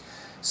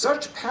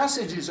 Such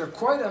passages are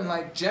quite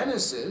unlike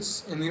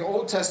Genesis in the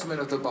Old Testament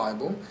of the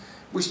Bible,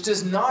 which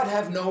does not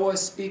have Noah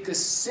speak a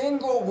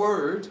single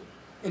word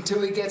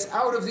until he gets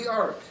out of the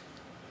ark.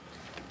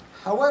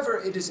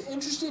 However, it is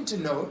interesting to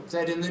note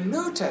that in the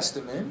New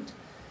Testament,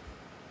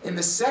 in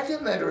the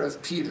 2nd letter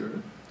of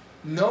Peter,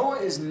 Noah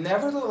is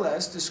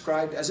nevertheless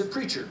described as a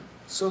preacher.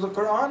 So the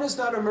Quran is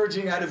not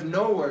emerging out of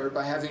nowhere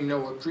by having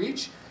Noah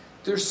preach.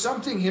 There's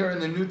something here in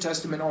the New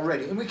Testament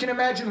already. And we can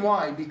imagine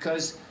why,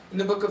 because in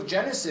the book of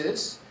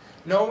Genesis,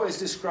 Noah is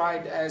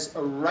described as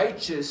a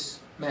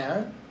righteous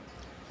man.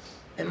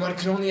 And one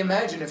can only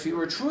imagine if he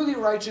were truly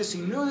righteous,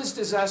 he knew this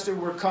disaster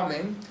were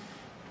coming,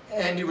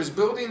 and he was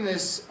building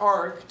this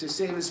ark to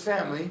save his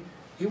family,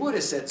 he would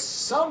have said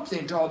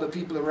something to all the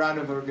people around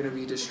him who are going to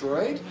be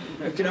destroyed.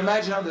 You can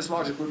imagine how this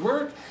logic would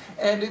work.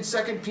 And in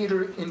 2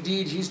 Peter,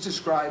 indeed, he's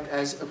described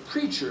as a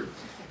preacher.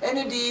 And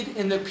indeed,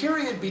 in the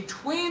period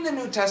between the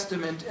New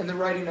Testament and the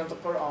writing of the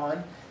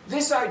Quran,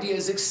 this idea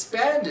is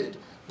expanded.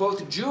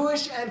 Both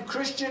Jewish and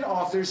Christian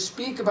authors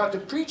speak about the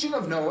preaching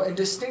of Noah in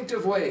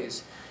distinctive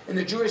ways. In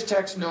the Jewish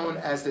text known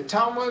as the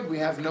Talmud, we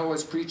have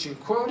Noah's preaching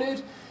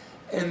quoted.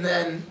 And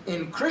then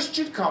in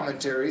Christian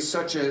commentaries,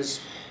 such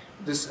as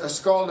a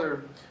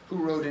scholar who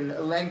wrote in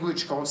a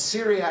language called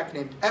Syriac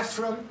named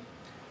Ephraim,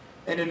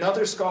 and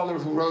another scholar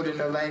who wrote in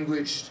a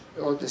language,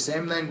 or the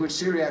same language,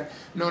 Syriac,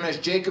 known as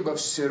Jacob of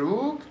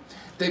Serug,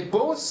 they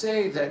both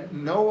say that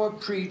Noah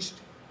preached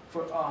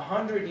for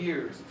 100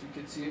 years. If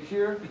you can see it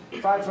here,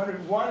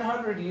 500,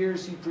 100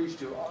 years he preached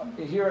to.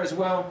 Here as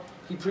well,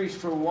 he preached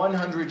for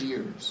 100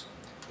 years.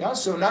 Yeah,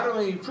 so not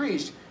only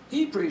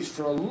he preached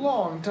for a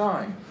long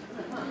time.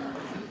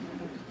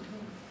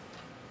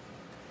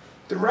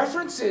 The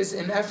references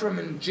in Ephraim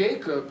and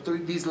Jacob,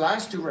 these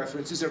last two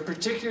references, are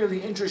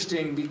particularly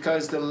interesting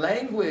because the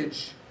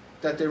language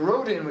that they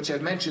wrote in, which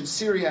I've mentioned,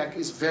 Syriac,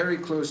 is very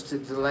close to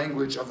the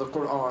language of the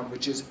Quran,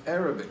 which is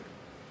Arabic.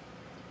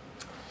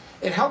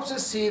 It helps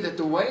us see that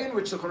the way in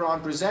which the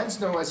Quran presents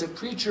Noah as a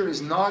preacher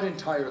is not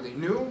entirely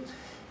new,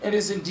 and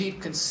is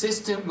indeed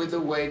consistent with the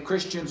way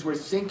Christians were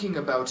thinking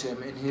about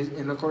him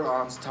in the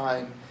Quran's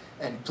time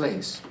and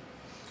place.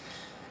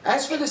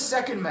 As for the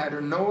second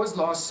matter, Noah's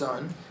lost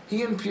son,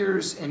 he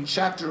appears in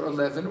chapter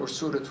 11, or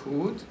Surah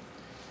Hud,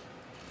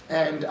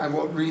 and I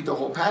won't read the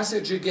whole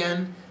passage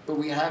again, but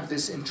we have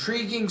this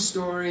intriguing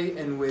story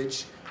in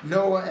which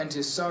Noah and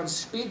his son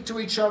speak to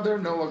each other.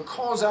 Noah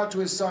calls out to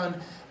his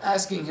son,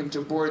 asking him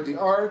to board the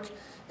ark,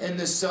 and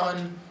the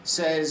son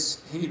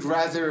says he'd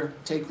rather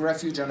take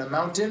refuge on a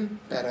mountain.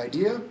 Bad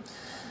idea.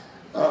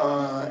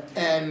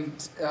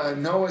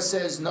 Noah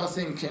says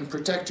nothing can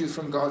protect you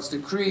from God's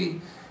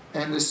decree,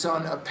 and the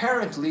son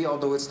apparently,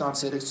 although it's not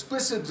said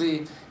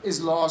explicitly,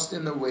 is lost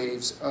in the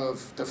waves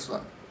of the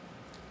flood.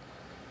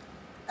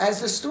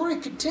 As the story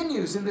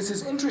continues, and this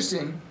is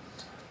interesting,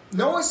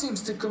 Noah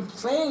seems to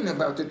complain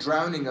about the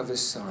drowning of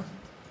his son.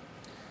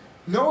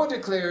 Noah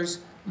declares,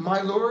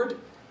 "My Lord,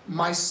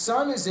 my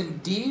son is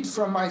indeed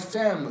from my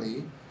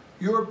family.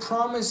 Your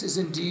promise is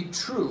indeed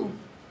true."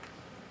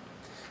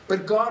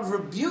 But God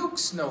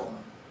rebukes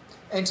Noah,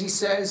 and he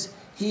says,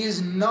 "He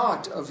is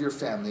not of your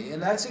family."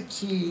 And that's a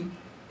key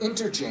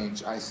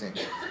interchange, I think.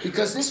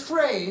 Because this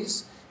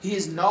phrase, "he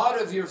is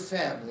not of your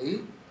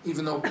family,"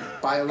 even though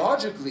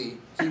biologically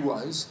he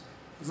was,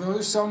 even though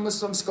there's some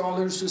Muslim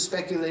scholars who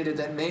speculated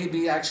that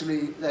maybe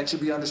actually that should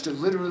be understood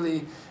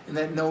literally, and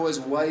that Noah's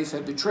wife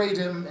had betrayed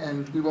him,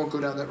 and we won't go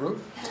down that road.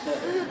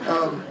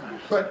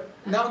 But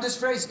now this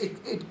phrase,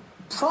 it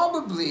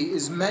probably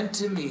is meant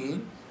to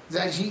mean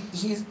that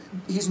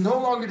he's no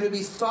longer to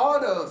be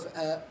thought of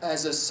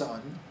as a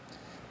son,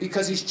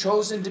 because he's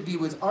chosen to be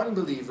with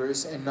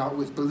unbelievers and not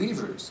with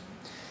believers.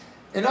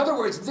 In other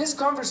words, this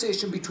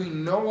conversation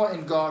between Noah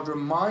and God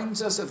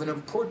reminds us of an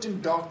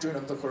important doctrine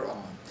of the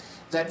Quran,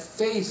 that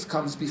faith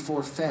comes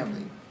before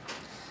family.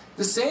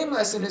 The same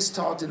lesson is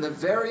taught in the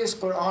various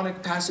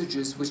Quranic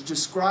passages which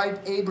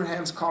describe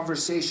Abraham's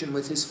conversation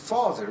with his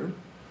father.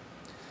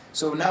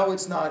 So now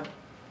it's not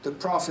the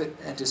prophet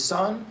and his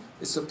son,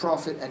 it's the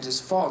prophet and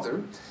his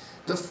father.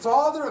 The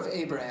father of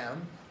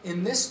Abraham,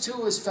 and this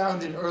too is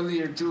found in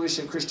earlier Jewish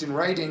and Christian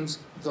writings,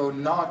 though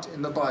not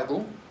in the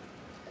Bible,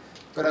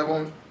 but I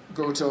won't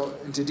go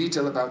into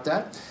detail about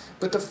that.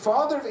 But the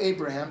father of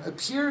Abraham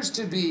appears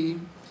to be,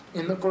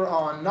 in the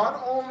Quran,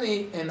 not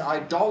only an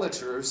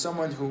idolater,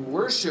 someone who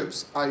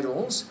worships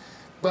idols,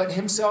 but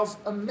himself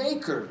a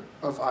maker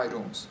of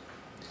idols.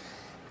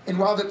 And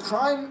while the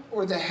crime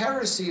or the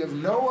heresy of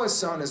Noah's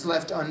son is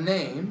left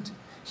unnamed,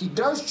 he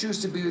does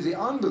choose to be with the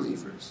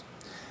unbelievers.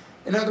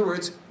 In other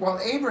words, while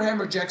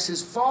Abraham rejects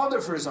his father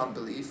for his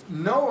unbelief,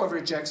 Noah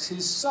rejects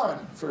his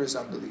son for his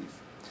unbelief.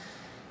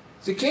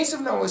 The case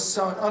of Noah's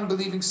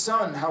unbelieving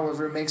son,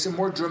 however, makes a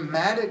more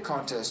dramatic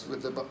contrast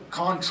with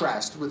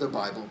the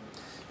Bible.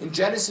 In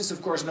Genesis,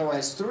 of course, Noah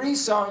has 3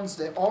 sons.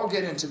 They all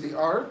get into the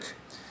ark.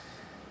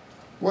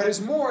 What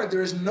is more,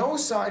 there is no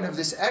sign of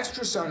this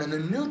extra son in the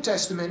New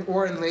Testament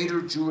or in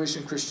later Jewish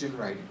and Christian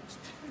writings.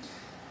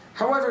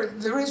 However,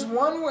 there is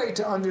one way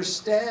to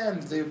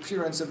understand the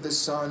appearance of the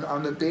son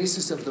on the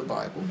basis of the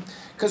Bible,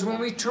 because when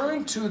we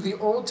turn to the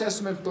Old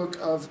Testament book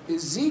of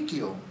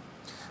Ezekiel,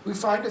 we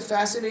find a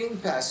fascinating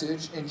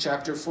passage in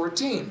chapter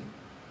 14.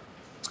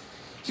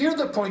 Here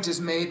the point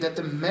is made that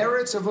the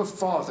merits of a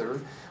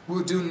father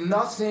will do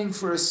nothing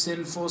for a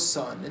sinful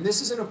son. And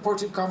this is an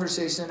important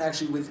conversation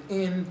actually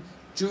within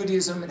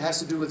Judaism. It has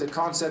to do with a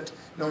concept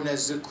known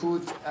as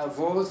Zakut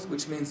Avoth,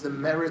 which means the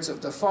merits of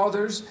the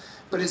fathers.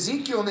 But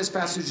Ezekiel in this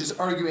passage is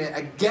arguing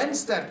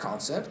against that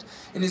concept.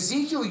 And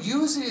Ezekiel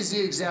uses the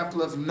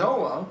example of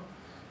Noah,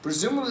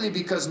 presumably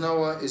because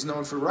Noah is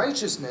known for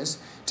righteousness,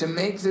 to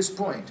make this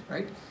point,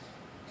 right?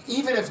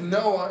 Even if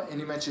Noah,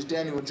 and he mentions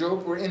Daniel and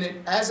Job, were in it,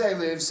 as I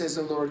live, says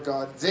the Lord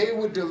God, they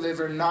would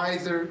deliver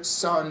neither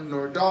son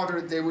nor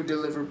daughter. They would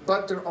deliver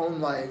but their own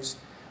lives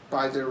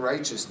by their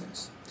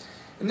righteousness.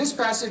 In this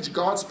passage,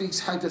 God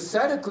speaks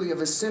hypothetically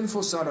of a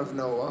sinful son of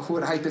Noah who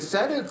would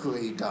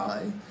hypothetically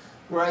die,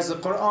 whereas the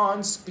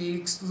Quran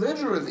speaks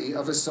literally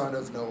of a son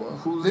of Noah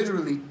who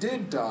literally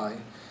did die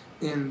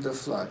in the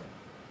flood.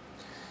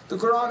 The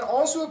Quran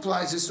also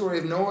applies the story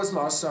of Noah's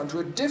lost son to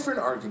a different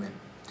argument,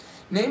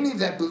 namely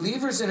that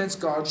believers in its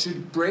God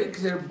should break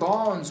their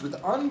bonds with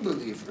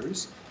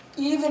unbelievers,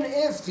 even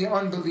if the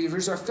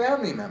unbelievers are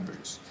family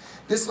members.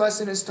 This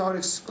lesson is taught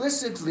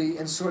explicitly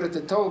in Surah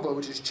At-Tawbah,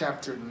 which is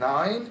chapter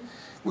 9,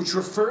 which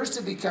refers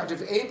to the account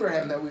of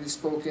Abraham that we've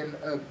spoken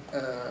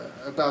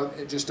about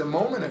just a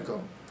moment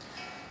ago.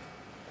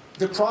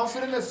 The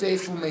prophet and the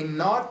faithful may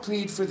not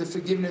plead for the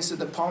forgiveness of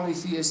the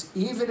polytheists,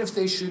 even if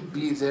they should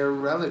be their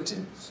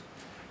relatives.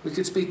 We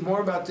could speak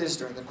more about this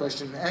during the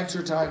question and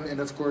answer time,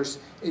 and of course,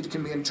 it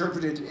can be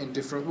interpreted in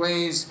different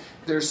ways.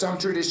 There are some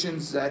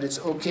traditions that it's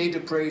okay to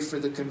pray for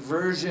the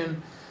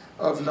conversion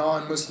of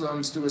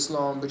non-Muslims to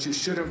Islam, but you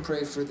shouldn't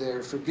pray for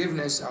their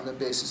forgiveness on the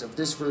basis of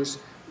this verse.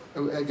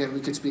 Again, we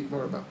could speak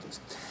more about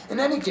this. In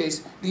any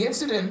case, the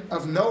incident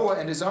of Noah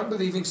and his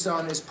unbelieving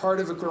son is part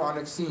of a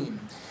Quranic theme.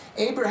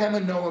 Abraham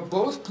and Noah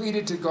both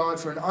pleaded to God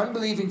for an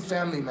unbelieving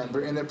family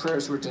member, and their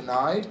prayers were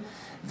denied.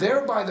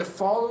 Thereby, the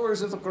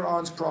followers of the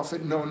Quran's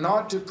prophet know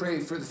not to pray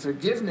for the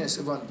forgiveness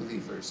of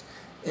unbelievers.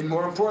 And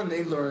more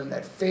importantly, they learn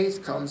that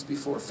faith comes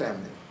before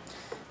family.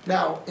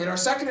 Now, in our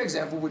second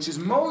example, which is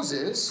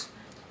Moses,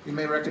 you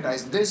may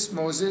recognize this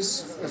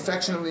Moses,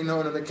 affectionately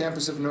known on the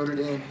campus of Notre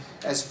Dame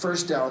as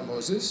First Down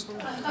Moses.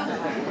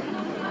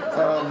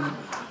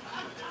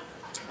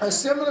 A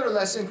similar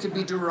lesson could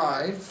be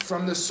derived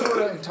from the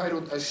surah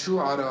entitled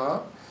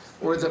Ash-Shu'ara,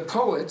 or the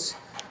Poets,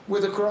 where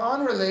the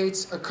Quran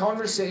relates a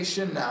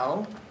conversation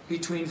now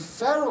between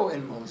Pharaoh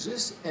and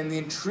Moses. And the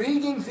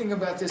intriguing thing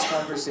about this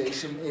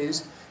conversation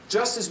is,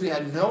 just as we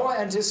had Noah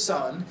and his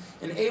son,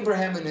 and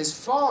Abraham and his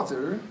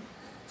father,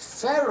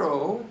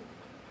 Pharaoh,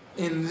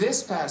 in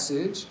this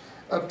passage,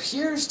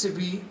 appears to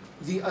be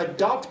the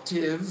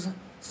adoptive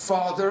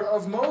father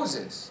of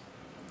Moses.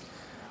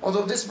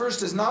 Although this verse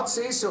does not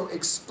say so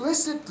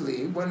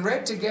explicitly, when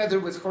read together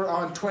with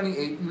Quran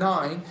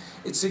 28:9,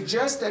 it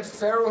suggests that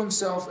Pharaoh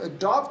himself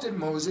adopted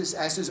Moses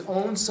as his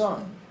own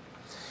son.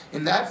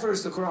 In that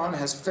verse, the Quran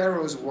has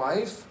Pharaoh's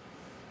wife,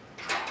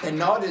 and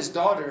not his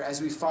daughter,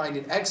 as we find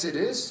in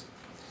Exodus,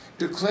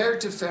 declared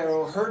to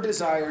Pharaoh her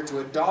desire to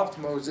adopt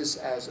Moses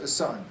as a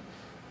son.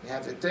 We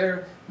have it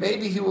there.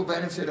 Maybe he will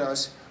benefit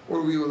us,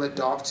 or we will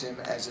adopt him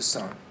as a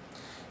son.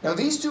 Now,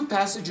 these two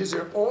passages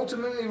are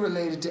ultimately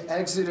related to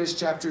Exodus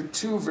chapter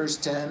 2, verse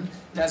 10.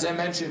 And as I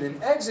mentioned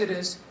in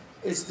Exodus,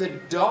 it's the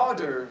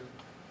daughter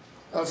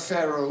of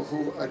Pharaoh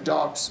who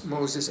adopts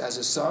Moses as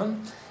a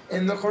son.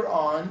 In the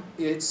Quran,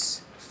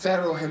 it's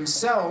Pharaoh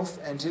himself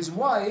and his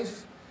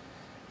wife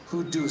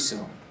who do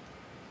so.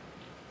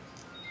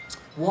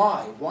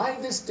 Why? Why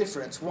this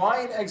difference?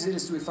 Why in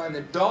Exodus do we find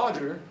the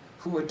daughter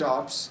who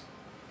adopts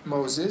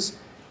Moses,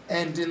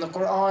 and in the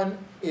Quran,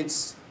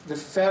 it's the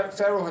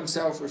Pharaoh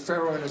himself, or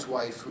Pharaoh and his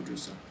wife, who do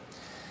so?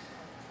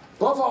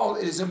 Above all,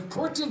 it is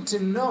important to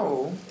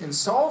know, in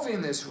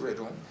solving this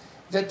riddle,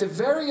 that the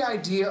very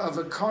idea of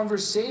a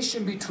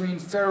conversation between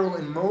Pharaoh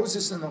and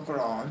Moses in the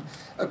Quran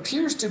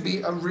appears to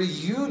be a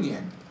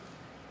reunion.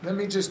 Let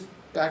me just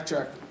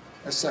backtrack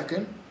a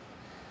second.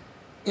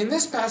 In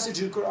this passage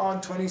in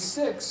Quran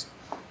 26,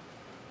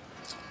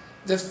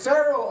 the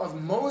Pharaoh of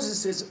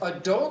Moses'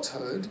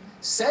 adulthood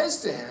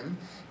says to him,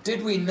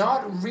 "Did we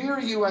not rear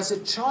you as a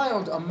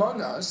child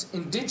among us,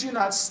 and did you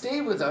not stay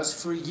with us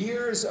for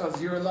years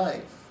of your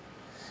life?"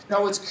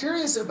 Now, what's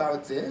curious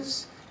about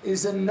this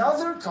is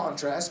another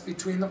contrast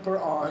between the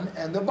Quran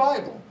and the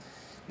Bible.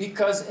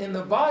 Because in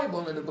the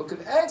Bible, in the book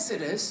of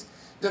Exodus,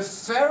 the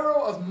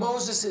Pharaoh of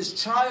Moses'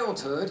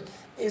 childhood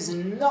is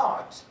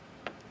not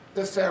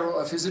the Pharaoh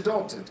of his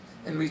adulthood.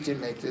 And we can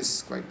make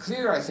this quite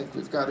clear. I think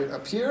we've got it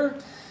up here.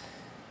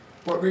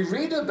 What we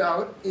read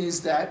about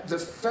is that the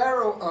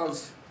Pharaoh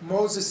of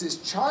Moses'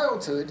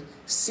 childhood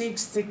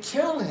seeks to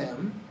kill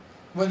him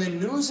when the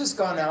news has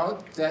gone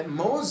out that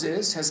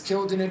Moses has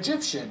killed an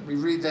Egyptian. We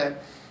read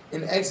that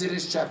in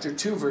Exodus chapter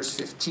 2, verse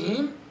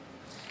 15.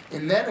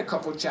 And then a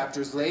couple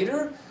chapters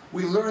later,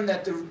 we learn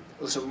that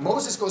so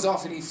Moses goes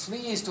off and he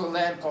flees to a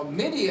land called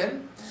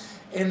Midian.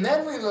 And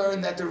then we learn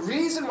that the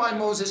reason why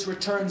Moses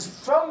returns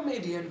from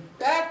Midian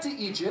back to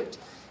Egypt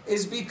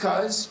is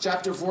because,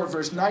 chapter 4,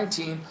 verse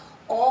 19,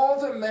 all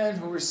the men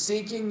who were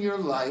seeking your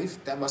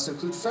life, that must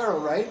include Pharaoh,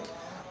 right,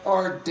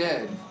 are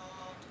dead.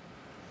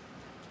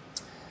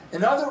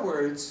 In other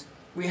words,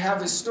 we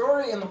have a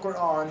story in the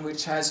Quran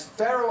which has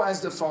Pharaoh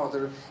as the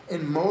father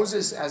and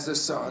Moses as the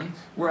son,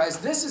 whereas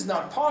this is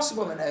not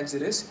possible in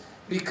Exodus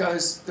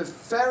because the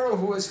Pharaoh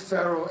who was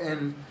Pharaoh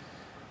in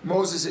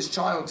Moses'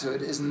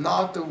 childhood is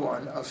not the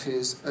one of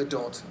his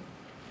adulthood.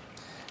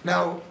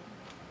 Now,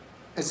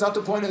 it's not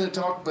the point of the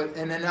talk, but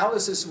an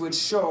analysis would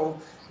show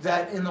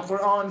that in the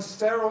Quran,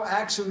 Pharaoh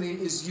actually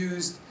is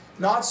used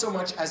not so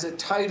much as a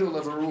title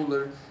of a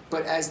ruler,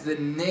 but as the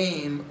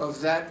name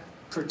of that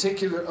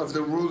particular, of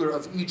the ruler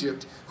of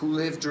Egypt who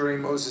lived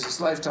during Moses'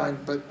 lifetime,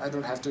 but I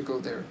don't have to go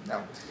there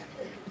now.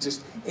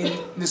 Just in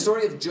the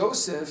story of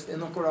Joseph in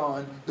the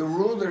Quran, the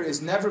ruler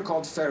is never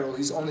called Pharaoh,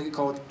 he's only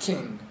called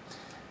king.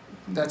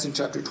 That's in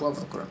chapter 12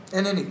 of the Quran.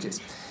 In any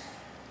case,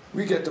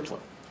 we get the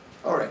point.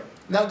 All right.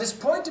 Now this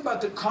point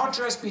about the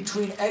contrast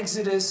between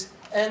Exodus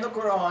and the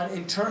Quran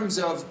in terms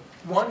of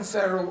one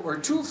pharaoh or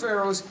two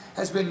pharaohs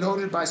has been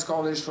noted by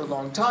scholars for a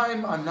long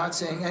time. I'm not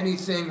saying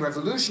anything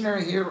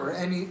revolutionary here or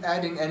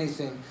adding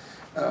anything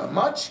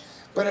much.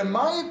 But in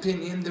my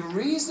opinion, the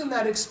reason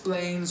that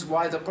explains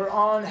why the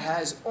Quran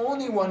has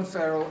only one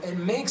pharaoh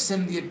and makes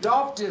him the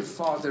adoptive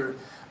father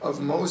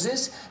of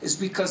Moses is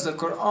because the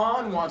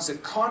Quran wants a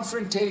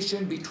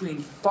confrontation between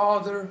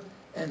father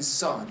and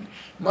son,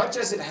 much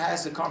as it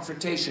has the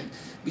confrontation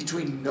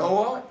between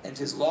Noah and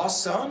his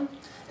lost son,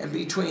 and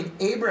between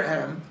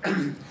Abraham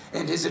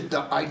and his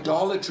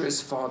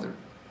idolatrous father.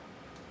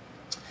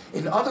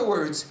 In other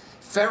words,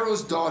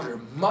 Pharaoh's daughter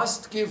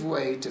must give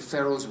way to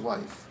Pharaoh's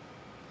wife.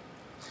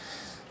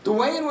 The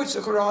way in which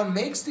the Quran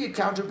makes the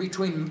encounter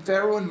between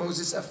Pharaoh and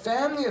Moses a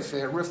family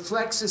affair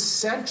reflects a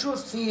central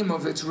theme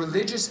of its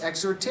religious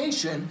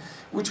exhortation,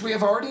 which we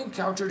have already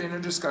encountered in our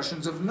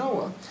discussions of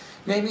Noah,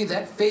 namely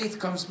that faith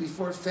comes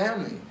before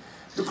family.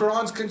 The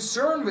Quran's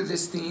concern with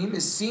this theme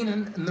is seen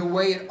in the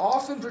way it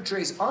often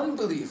portrays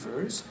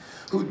unbelievers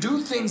who do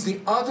things the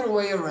other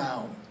way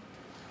around.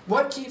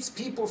 What keeps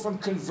people from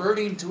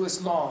converting to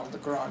Islam, the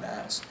Quran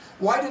asks?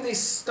 Why do they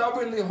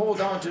stubbornly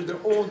hold on to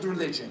their old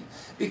religion?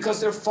 Because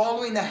they're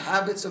following the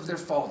habits of their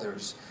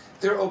fathers.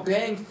 They're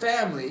obeying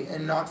family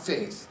and not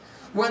faith.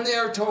 When they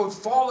are told,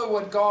 follow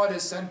what God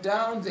has sent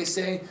down, they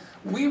say,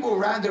 we will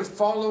rather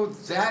follow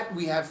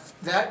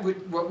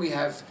what we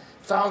have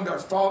found our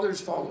fathers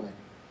following.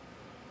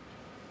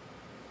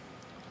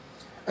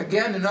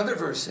 Again, another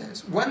verse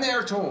says, when they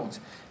are told,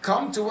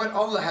 come to what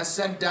Allah has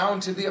sent down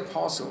to the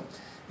apostle,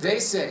 they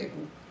say,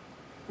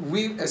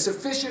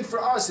 sufficient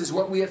for us is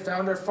what we have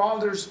found our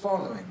fathers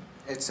following,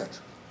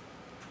 etc.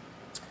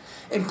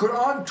 In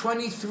Quran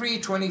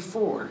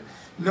 23:24,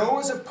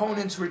 Noah's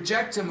opponents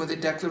reject him with a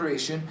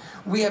declaration,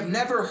 we have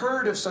never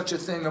heard of such a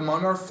thing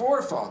among our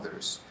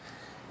forefathers.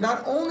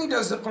 Not only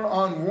does the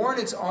Quran warn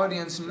its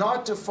audience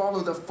not to follow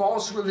the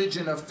false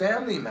religion of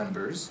family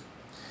members,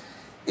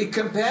 it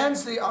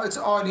commands its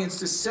audience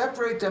to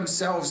separate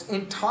themselves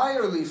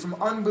entirely from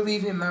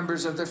unbelieving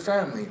members of their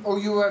family. O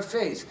you who have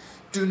faith,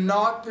 do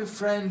not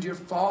befriend your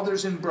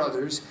fathers and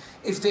brothers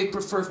if they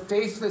prefer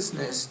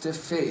faithlessness to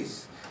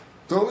faith.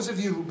 Those of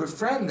you who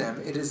befriend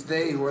them, it is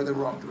they who are the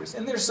wrongdoers.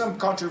 And there's some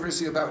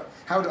controversy about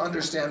how to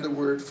understand the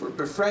word for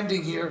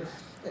befriending here.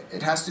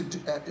 It has to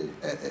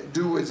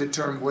do with the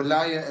term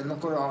walaya in the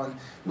Quran,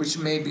 which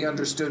may be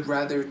understood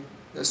rather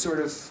a sort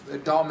of a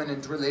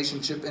dominant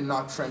relationship and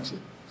not friendship.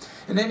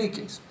 In any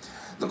case,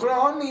 the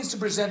Quran means to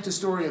present the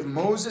story of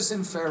Moses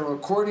and Pharaoh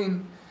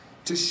according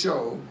to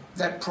show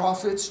that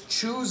prophets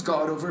choose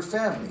God over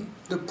family.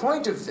 The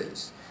point of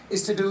this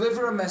is to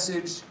deliver a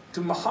message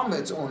to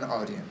Muhammad's own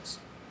audience,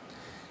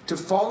 to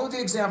follow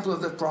the example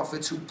of the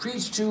prophets who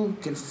preached to,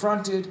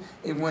 confronted,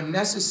 and when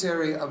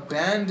necessary,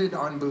 abandoned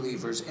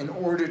unbelievers in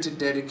order to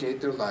dedicate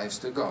their lives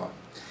to God.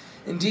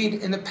 Indeed,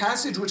 in the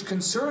passage which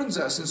concerns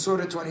us in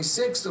Surah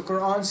 26, the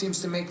Quran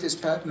seems to make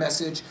this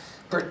message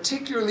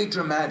particularly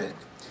dramatic.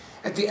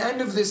 At the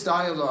end of this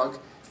dialogue,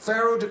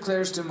 Pharaoh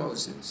declares to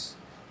Moses,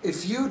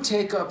 if you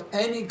take up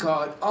any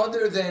god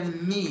other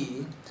than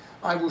me,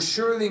 I will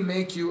surely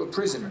make you a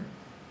prisoner.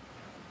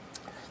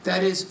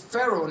 That is,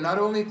 Pharaoh not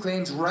only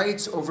claims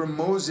rights over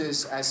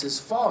Moses as his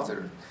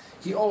father,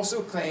 he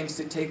also claims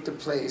to take the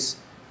place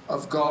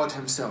of God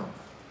himself.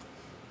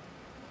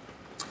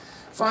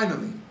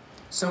 Finally,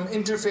 some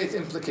interfaith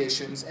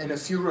implications and a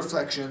few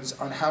reflections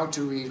on how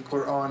to read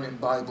Quran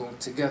and Bible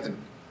together.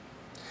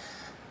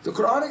 The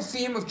Quranic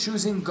theme of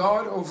choosing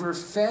God over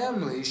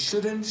family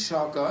shouldn't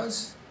shock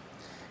us,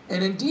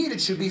 and indeed it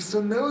should be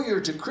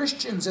familiar to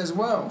Christians as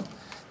well.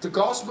 The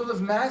Gospel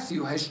of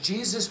Matthew has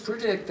Jesus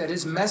predict that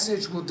his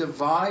message will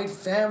divide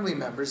family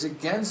members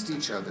against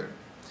each other.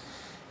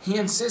 He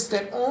insists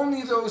that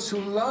only those who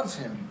love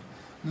him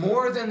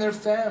more than their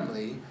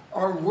family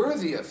are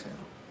worthy of him.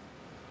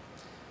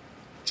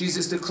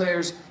 Jesus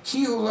declares,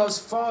 he who loves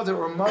father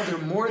or mother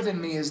more than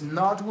me is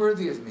not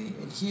worthy of me,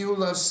 and he who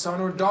loves son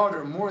or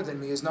daughter more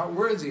than me is not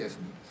worthy of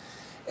me.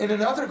 In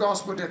another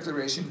gospel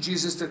declaration,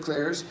 Jesus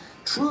declares,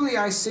 truly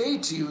I say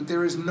to you,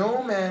 there is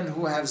no man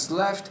who has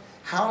left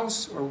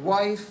house or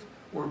wife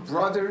or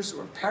brothers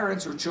or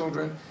parents or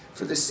children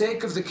for the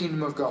sake of the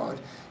kingdom of God,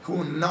 who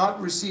will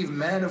not receive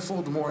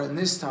manifold more in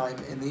this time,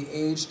 in the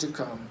age to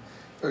come,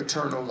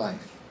 eternal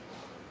life.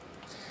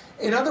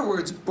 In other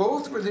words,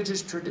 both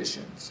religious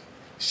traditions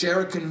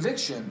share a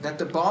conviction that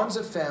the bonds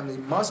of family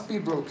must be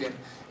broken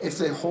if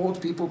they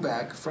hold people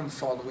back from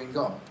following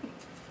God.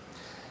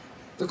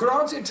 The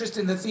Quran's interest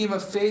in the theme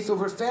of faith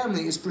over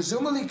family is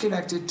presumably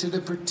connected to the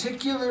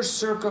particular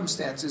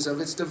circumstances of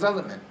its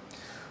development.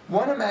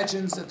 One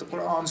imagines that the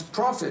Quran's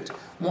prophet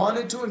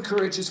wanted to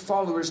encourage his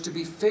followers to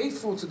be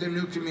faithful to their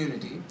new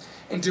community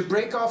and to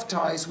break off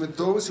ties with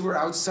those who were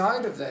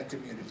outside of that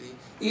community,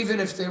 even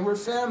if they were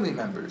family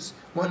members.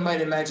 One might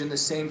imagine the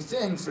same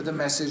thing for the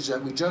message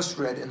that we just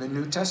read in the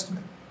New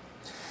Testament.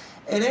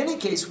 In any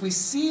case, we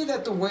see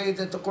that the way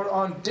that the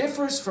Quran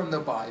differs from the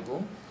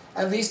Bible,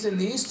 at least in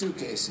these two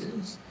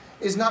cases,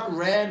 is not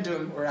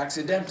random or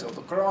accidental.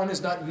 The Quran is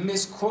not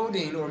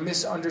misquoting or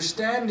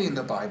misunderstanding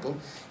the Bible.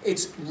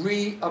 It's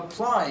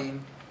reapplying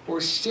or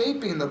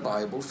shaping the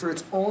Bible for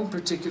its own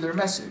particular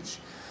message.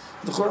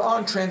 The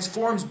Quran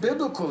transforms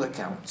biblical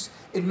accounts.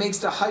 It makes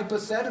the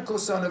hypothetical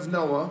son of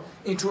Noah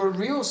into a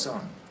real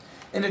son.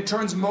 And it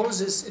turns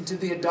Moses into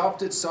the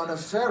adopted son of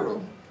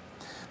Pharaoh.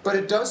 But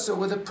it does so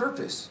with a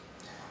purpose.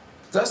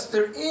 Thus,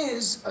 there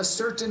is a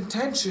certain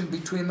tension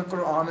between the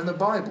Quran and the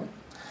Bible.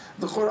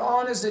 The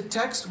Quran is a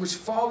text which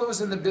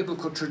follows in the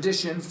biblical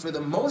tradition for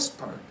the most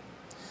part,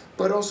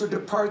 but also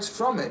departs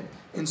from it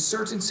in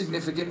certain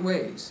significant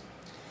ways.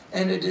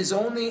 And it is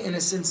only in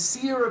a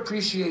sincere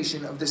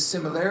appreciation of the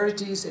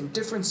similarities and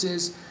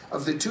differences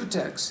of the two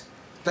texts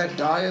that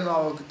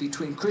dialogue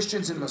between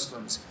Christians and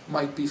Muslims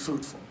might be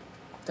fruitful.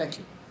 Thank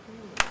you.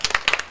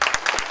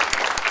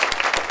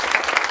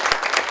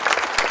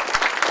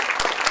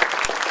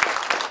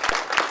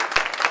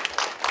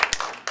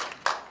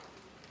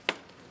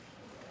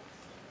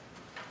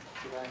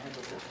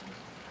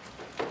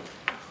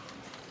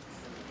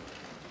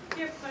 If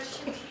you have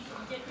questions, we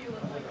can get you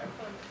a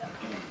microphone.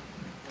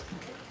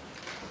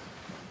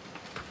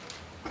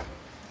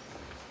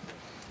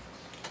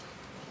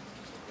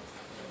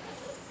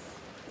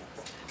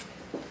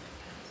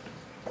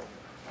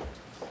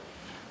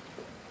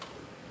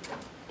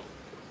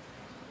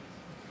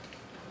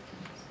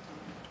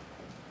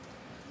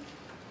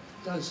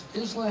 Does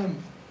Islam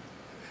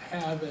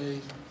have a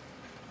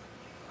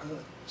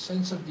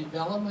sense of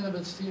development of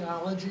its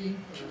theology?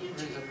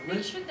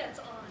 Make sure that's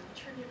on.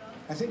 Turn it on.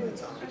 I think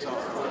it's on.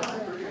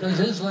 Does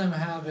Islam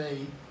have a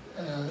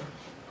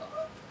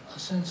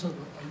sense of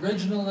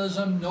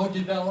originalism, no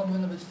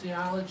development of its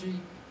theology,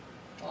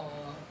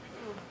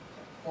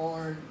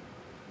 or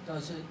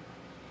does it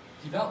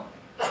develop?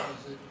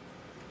 Does it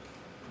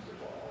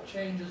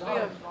change as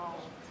ours?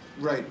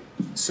 Right.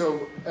 So,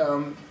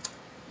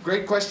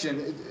 great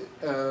question.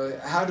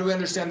 How do we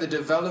understand the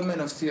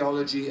development of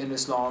theology in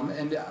Islam?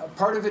 And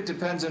part of it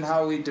depends on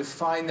how we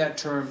define that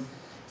term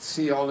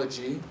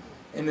theology.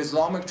 In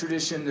Islamic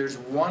tradition, there's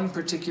one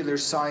particular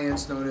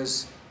science known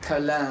as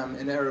kalam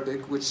in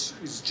Arabic, which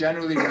is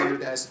generally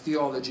rendered as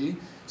theology.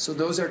 So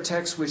those are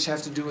texts which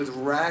have to do with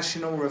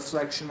rational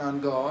reflection on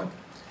God.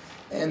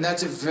 And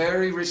that's a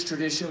very rich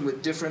tradition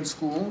with different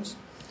schools.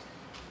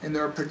 And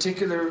there are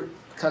particular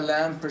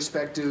kalam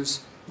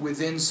perspectives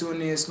within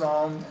Sunni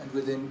Islam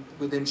and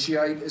within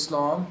Shiite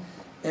Islam.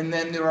 And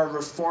then there are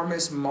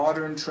reformist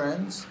modern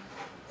trends.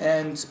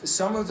 And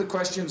some of the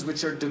questions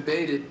which are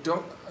debated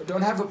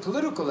don't have a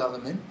political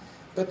element,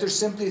 but they're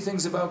simply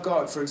things about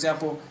God. For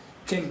example,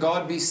 can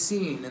God be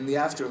seen in the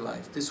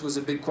afterlife? This was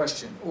a big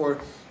question.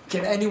 Or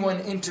can anyone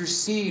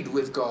intercede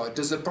with God?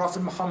 Does the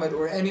Prophet Muhammad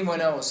or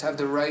anyone else have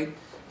the right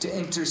to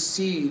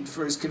intercede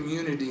for his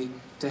community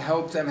to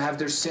help them have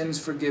their sins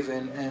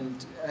forgiven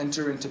and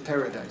enter into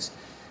paradise?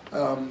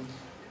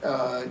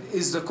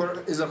 Is the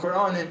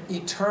Quran an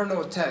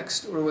eternal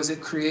text, or was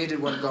it created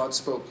when God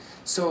spoke?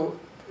 So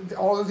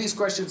all of these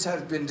questions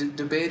have been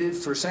debated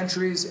for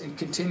centuries and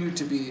continue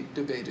to be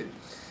debated.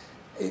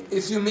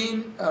 If you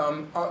mean,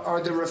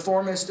 are there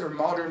reformist or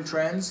modern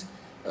trends?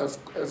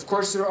 Of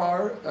course there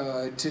are.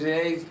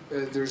 Today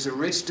there's a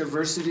rich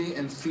diversity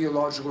in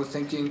theological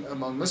thinking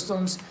among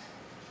Muslims,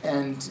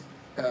 and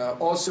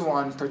also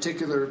on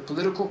particular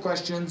political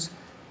questions.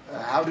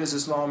 How does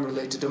Islam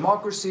relate to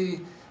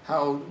democracy?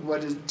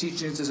 What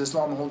teachings does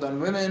Islam hold on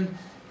women?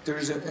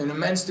 There's an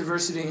immense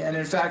diversity, and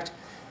in fact,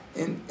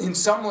 in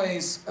some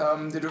ways,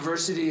 the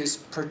diversity is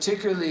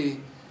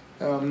particularly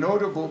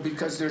notable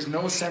because there's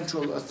no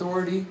central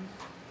authority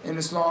in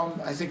Islam.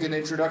 I think in the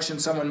introduction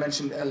someone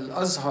mentioned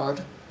Al-Azhar,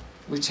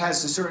 which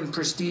has a certain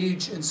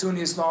prestige in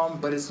Sunni Islam,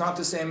 but it's not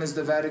the same as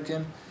the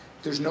Vatican.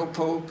 There's no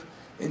pope,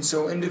 and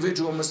so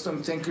individual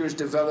Muslim thinkers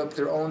develop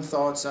their own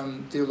thoughts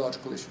on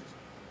theological issues.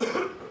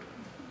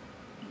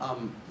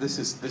 This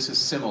is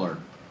similar,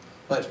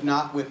 but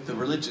not with the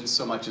religions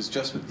so much as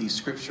just with these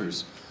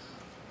scriptures.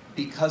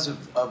 Because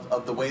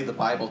of the way the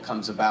Bible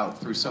comes about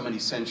through so many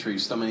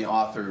centuries, so many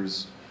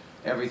authors,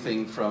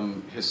 everything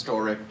from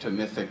historic to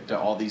mythic to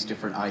all these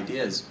different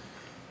ideas,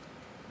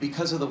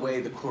 because of the way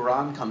the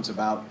Quran comes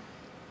about,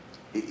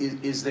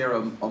 is there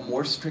a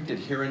more strict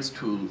adherence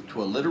to a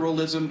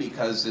literalism,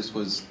 because this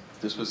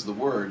was the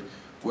word,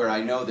 where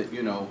I know that,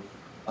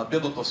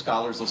 biblical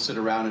scholars will sit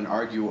around and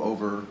argue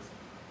over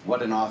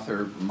what an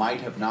author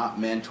might have not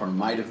meant or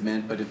might have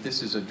meant, but if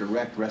this is a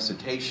direct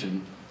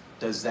recitation,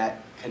 does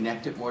that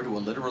connect it more to a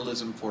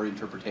literalism for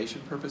interpretation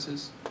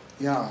purposes?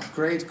 Yeah,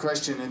 great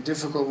question and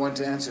difficult one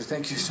to answer.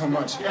 Thank you so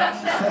much.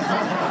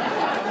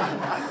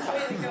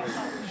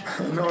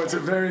 No, it's a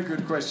very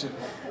good question.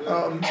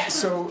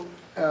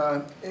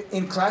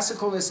 In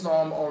classical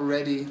Islam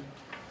already,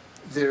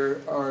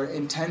 there are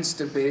intense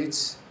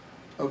debates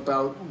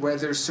about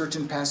whether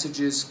certain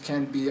passages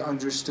can be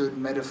understood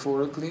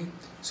metaphorically.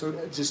 So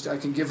I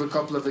can give a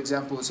couple of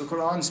examples. The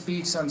Quran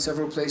speaks on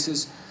several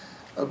places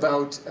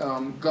about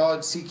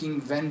God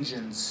seeking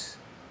vengeance.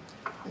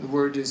 The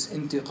word is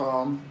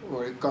intiqam,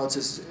 or God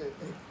says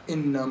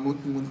inna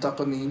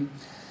muntaqamin.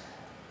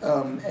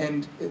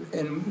 And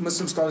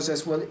Muslim scholars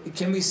ask, well,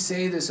 can we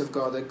say this of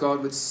God, that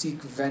God would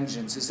seek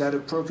vengeance? Is that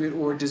appropriate?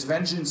 Or does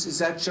vengeance, is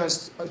that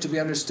just to be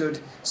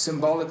understood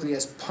symbolically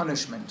as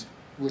punishment,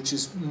 which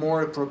is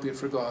more appropriate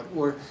for God?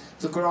 Or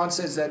the Quran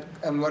says that,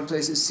 in one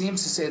place, it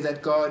seems to say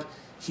that God,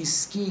 he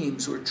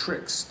schemes or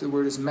tricks. The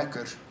word is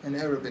mekr in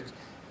Arabic.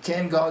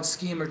 Can God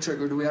scheme or trick?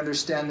 Or do we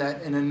understand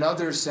that in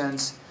another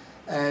sense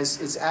as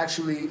it's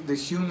actually the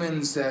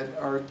humans that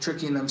are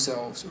tricking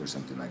themselves or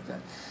something like that?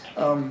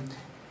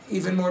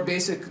 Even more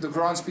basic, the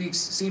Quran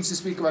seems to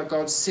speak about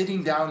God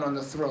sitting down on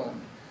the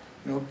throne.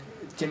 You know,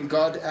 can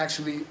God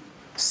actually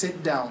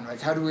sit down?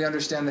 Like, how do we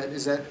understand that?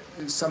 Is that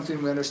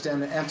something we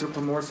understand,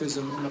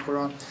 anthropomorphism in the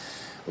Quran?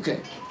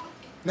 Okay.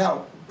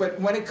 Now, but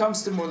when it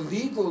comes to more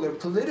legal or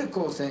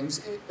political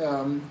things,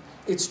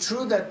 it's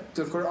true that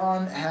the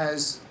Quran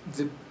has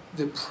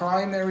the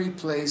primary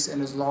place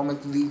in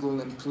Islamic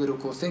legal and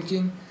political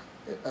thinking.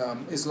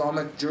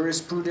 Islamic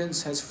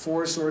jurisprudence has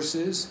 4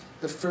 sources.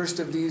 The first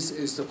of these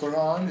is the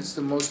Quran. It's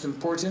the most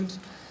important.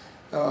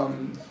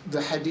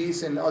 The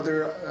hadith and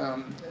other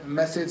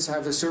methods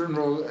have a certain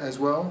role as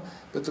well,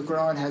 but the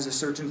Quran has a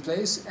certain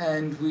place,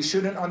 and we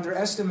shouldn't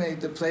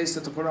underestimate the place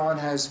that the Quran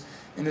has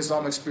in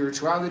Islamic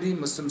spirituality.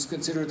 Muslims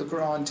consider the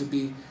Quran to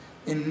be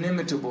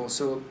inimitable,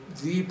 so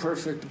the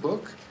perfect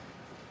book,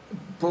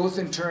 both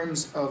in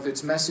terms of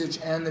its message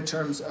and in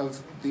terms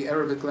of the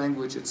Arabic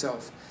language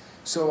itself.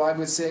 So I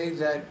would say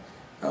that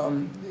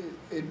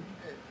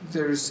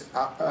there's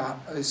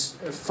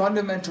a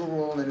fundamental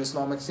role in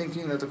Islamic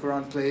thinking that the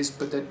Quran plays,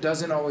 but that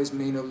doesn't always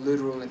mean a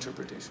literal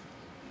interpretation.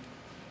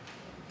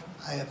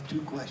 I have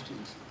 2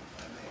 questions,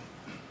 if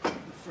I may.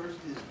 The first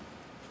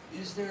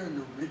is there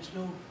an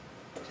original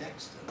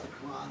text of the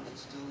Quran that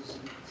still is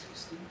in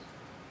existence?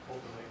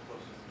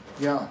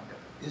 Yeah.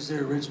 Is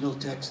there original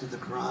text of the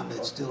Quran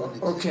that's still in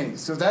existence? Okay,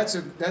 so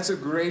that's a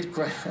great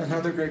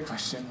another great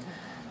question,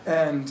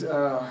 and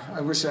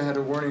I wish I had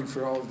a warning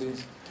for all of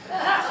these.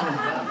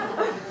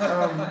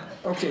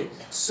 Okay,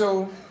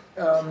 so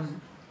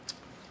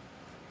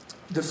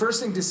the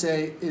first thing to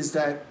say is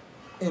that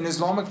in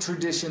Islamic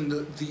tradition,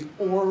 the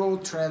oral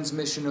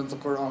transmission of the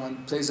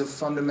Quran plays a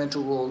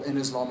fundamental role in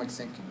Islamic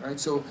thinking, right?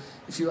 So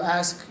if you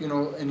ask,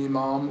 an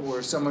imam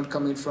or someone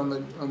coming from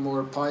a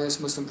more pious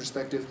Muslim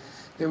perspective,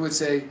 they would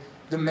say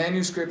the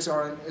manuscripts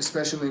aren't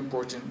especially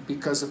important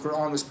because the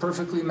Quran was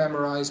perfectly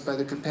memorized by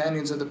the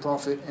companions of the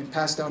Prophet and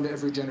passed down to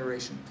every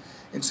generation.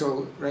 And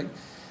so, right?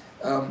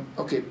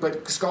 Okay,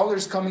 but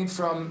scholars coming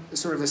from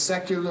sort of a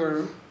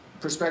secular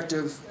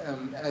perspective,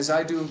 as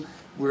I do,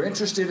 we're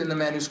interested in the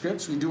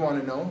manuscripts, we do want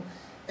to know.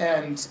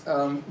 And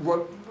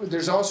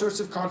there's all sorts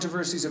of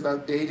controversies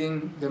about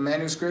dating the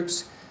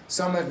manuscripts.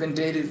 Some have been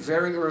dated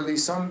very early,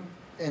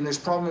 and there's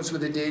problems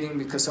with the dating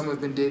because some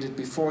have been dated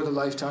before the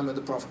lifetime of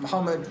the Prophet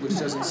Muhammad, which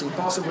doesn't seem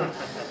possible.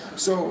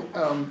 So,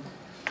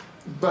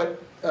 what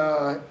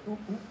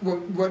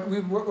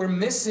we're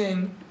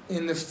missing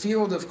in the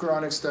field of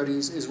Quranic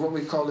studies is what we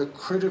call a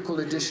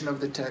critical edition of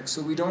the text.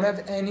 So we don't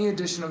have any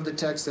edition of the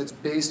text that's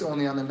based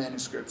only on the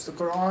manuscripts. The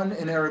Quran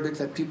in Arabic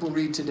that people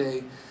read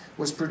today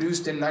was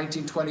produced in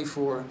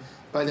 1924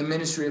 by the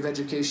Ministry of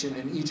Education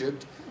in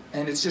Egypt,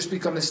 and it's just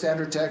become the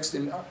standard text,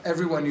 and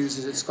everyone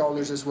uses it,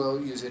 scholars as well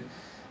use it.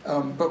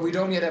 But we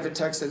don't yet have a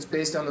text that's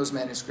based on those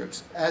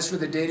manuscripts. As for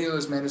the dating of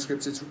those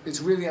manuscripts,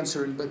 it's really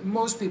uncertain, but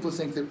most people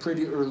think they're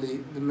pretty early,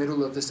 the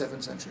middle of the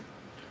 7th century.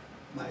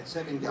 My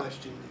second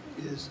question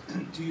is,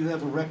 do you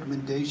have a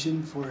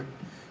recommendation for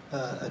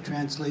a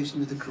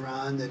translation of the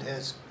Quran that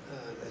has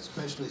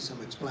especially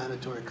some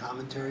explanatory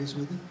commentaries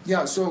with it?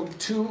 Yeah, so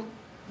two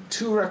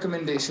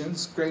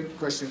recommendations. Great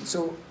question.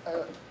 So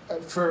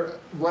for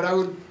what I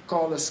would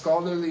call a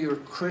scholarly or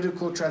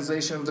critical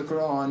translation of the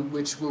Quran,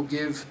 which will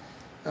give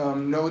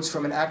notes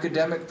from an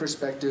academic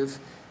perspective,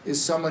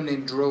 is someone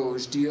named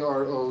Droge,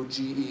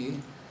 D-R-O-G-E,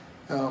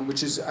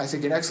 which is, I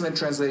think, an excellent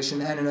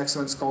translation and an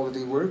excellent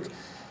scholarly work.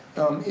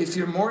 If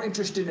you're more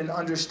interested in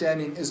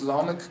understanding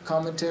Islamic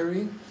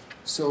commentary,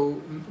 so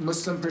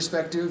Muslim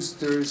perspectives,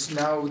 there's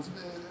now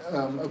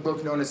a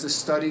book known as the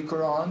Study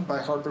Quran by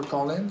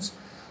HarperCollins,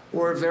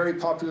 or a very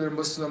popular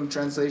Muslim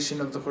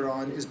translation of the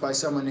Quran is by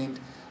someone named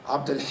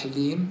Abd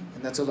al-Halim,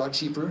 and that's a lot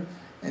cheaper,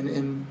 and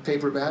in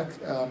paperback.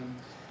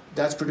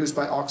 That's produced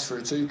by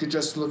Oxford, so you could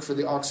just look for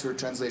the Oxford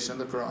translation of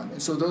the Quran.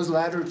 And so those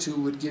latter two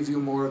would give you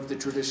more of the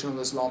traditional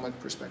Islamic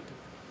perspective.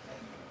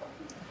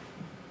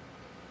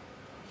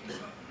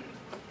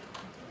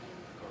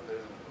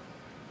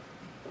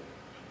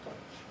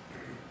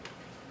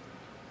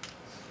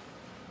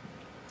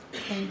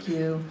 Thank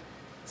you.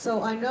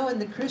 So I know in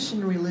the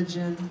Christian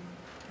religion,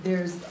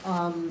 there's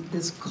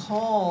this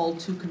call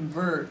to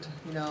convert,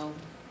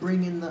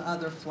 bring in the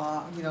other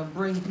flock,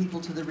 bring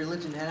people to the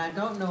religion. And I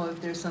don't know if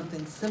there's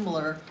something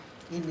similar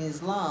in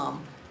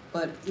Islam,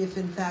 but if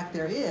in fact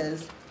there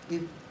is,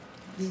 if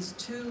these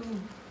two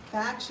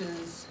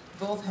factions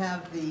both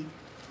have the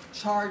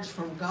charge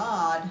from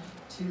God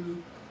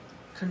to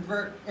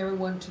convert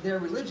everyone to their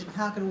religion,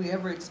 how can we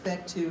ever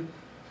expect to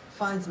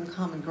find some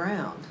common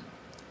ground?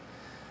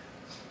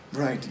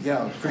 Right,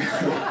 yeah, great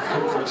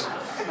question.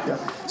 Yeah.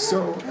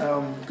 So,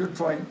 good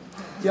point.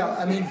 Yeah,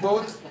 I mean,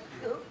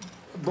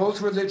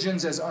 both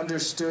religions, as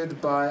understood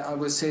by, I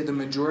would say, the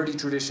majority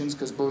traditions,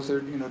 because both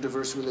are,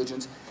 diverse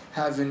religions,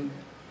 have an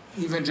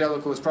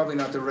evangelical, it's probably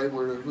not the right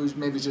word,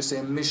 maybe just say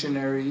a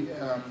missionary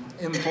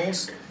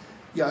impulse.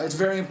 Yeah, it's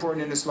very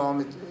important in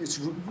Islam.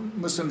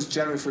 Muslims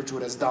generally refer to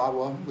it as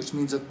da'wah, which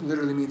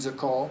literally means a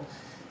call.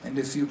 And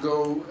if you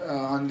go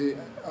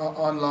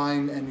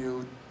online and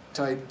you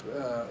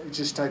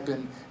just type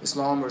in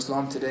Islam or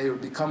Islam today or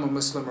become a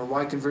Muslim or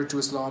why convert to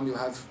Islam, you'll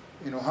have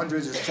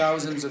hundreds or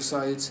thousands of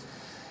sites.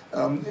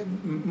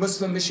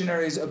 Muslim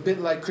missionaries, a bit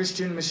like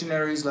Christian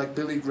missionaries like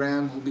Billy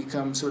Graham, who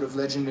become sort of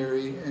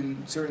legendary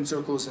in certain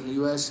circles in the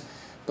US,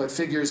 but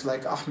figures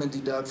like Ahmed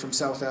Didat from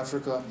South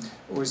Africa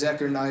or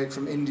Zakir Naik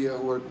from India,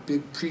 who are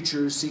big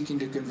preachers seeking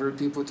to convert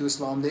people to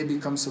Islam, they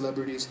become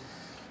celebrities.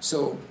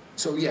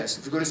 So yes,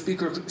 if you go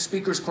to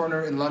Speaker's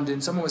Corner in London,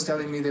 someone was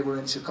telling me they were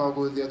in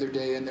Chicago the other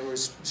day and there were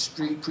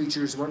street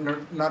preachers,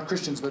 not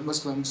Christians but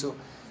Muslims, so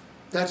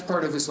that's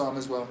part of Islam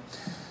as well.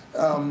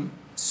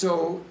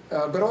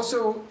 But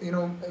also,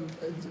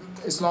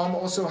 Islam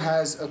also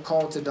has a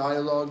call to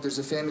dialogue. There's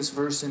a famous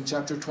verse in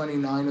chapter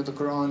 29 of the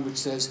Quran which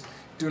says,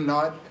 do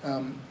not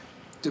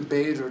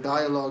debate or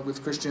dialogue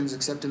with Christians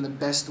except in the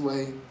best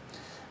way.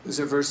 There's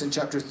a verse in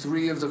chapter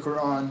 3 of the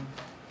Quran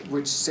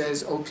which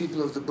says, O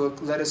people of the book,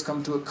 let us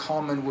come to a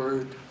common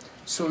word.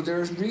 So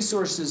there's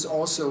resources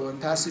also and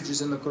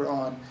passages in the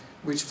Quran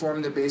which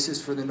form the basis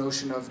for the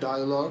notion of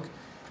dialogue,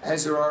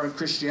 as there are in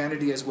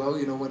Christianity as well.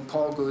 When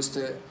Paul goes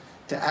to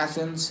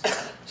Athens,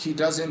 he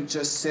doesn't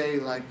just say,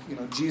 like,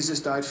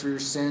 Jesus died for your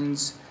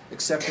sins,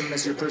 accept him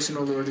as your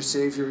personal Lord or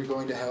Savior, you're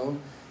going to hell.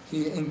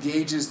 He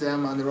engages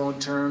them on their own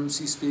terms.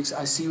 He speaks,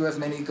 I see you have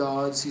many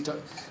gods.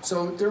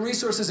 So there are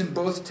resources in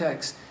both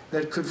texts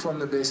that could form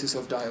the basis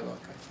of dialogue,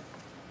 I think.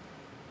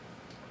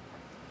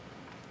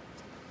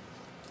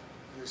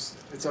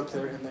 It's up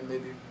there and then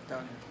maybe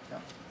down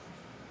here.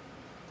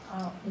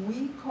 Yeah.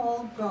 We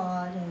call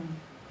God in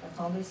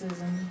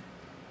Catholicism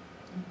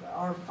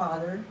our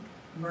Father,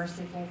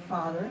 merciful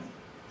Father.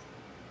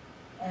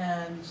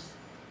 And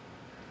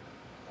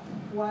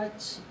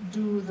what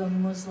do the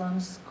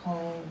Muslims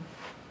call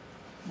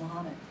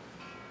Muhammad?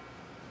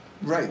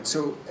 Right,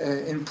 so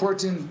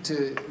important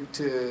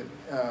to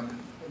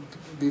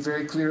be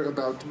very clear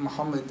about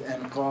Muhammad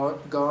and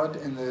God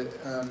in the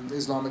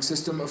Islamic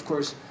system. Of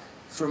course,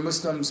 for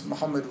Muslims,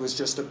 Muhammad was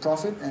just a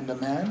prophet and a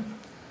man,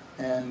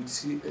 and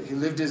he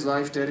lived his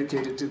life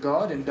dedicated to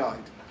God and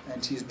died.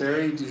 And he's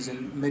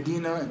in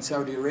Medina in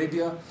Saudi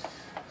Arabia.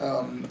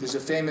 There's a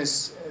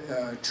famous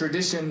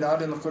tradition,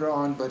 not in the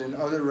Quran, but in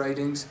other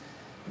writings,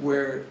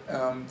 where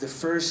the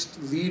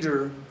first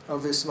leader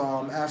of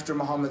Islam after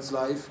Muhammad's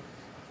life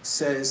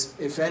says,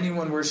 if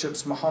anyone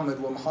worships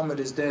Muhammad, well, Muhammad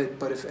is dead,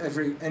 but if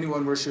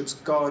anyone worships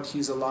God,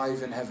 he's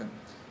alive in heaven.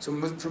 So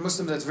for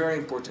Muslims, that's very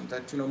important,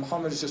 that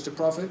Muhammad is just a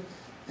prophet,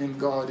 and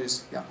God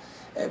is,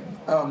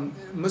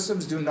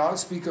 Muslims do not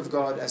speak of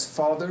God as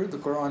Father. The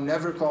Quran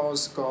never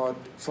calls God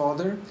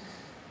Father.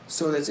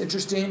 So that's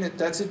interesting.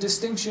 That's a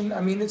distinction.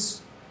 I mean,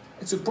 it's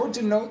important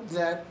to note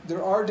that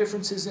there are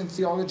differences in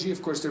theology.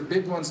 Of course, there are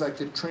big ones like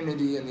the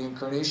Trinity and the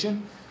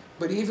Incarnation.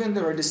 But even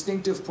there are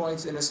distinctive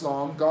points in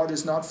Islam. God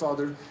is not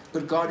Father,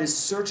 but God is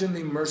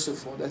certainly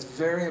merciful. That's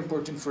very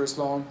important for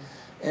Islam.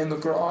 And the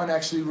Quran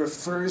actually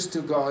refers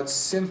to God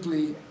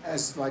simply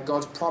as, like,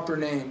 God's proper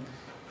name,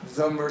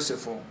 the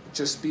Merciful. It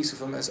just speaks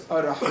of him as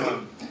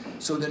Ar-Rahman.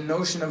 So the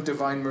notion of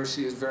divine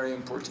mercy is very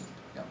important.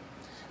 Yeah.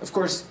 Of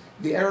course,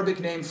 the Arabic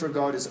name for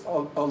God is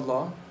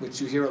Allah,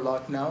 which you hear a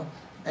lot now.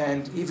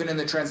 And even in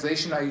the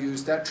translation I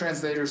used, that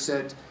translator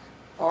said,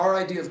 our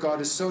idea of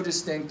God is so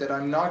distinct that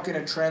I'm not going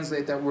to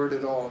translate that word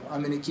at all.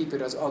 I'm going to keep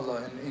it as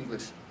Allah in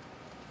English.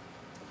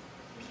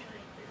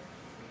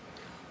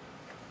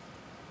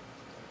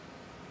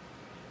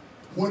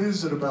 What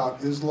is it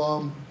about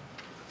Islam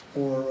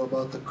or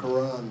about the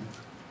Quran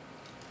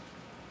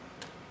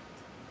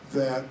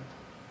that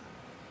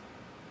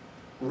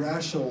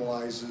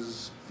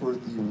rationalizes for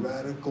the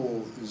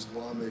radical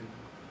Islamic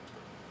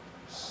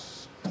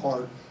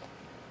part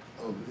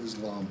of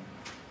Islam,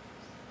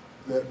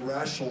 that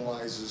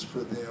rationalizes for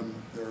them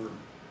their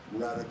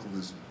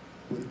radicalism?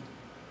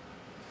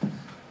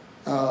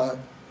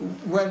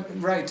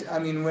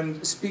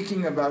 When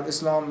speaking about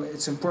Islam,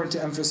 it's important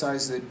to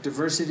emphasize the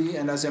diversity,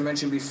 and as I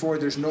mentioned before,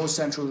 there's no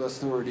central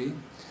authority.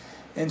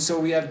 And so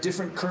we have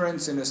different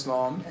currents in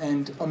Islam,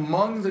 and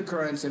among the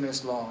currents in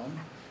Islam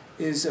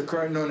is a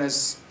current known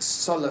as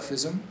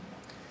Salafism.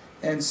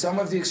 And some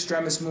of the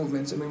extremist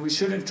movements, I mean, we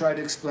shouldn't try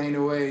to explain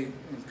away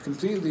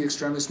completely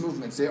extremist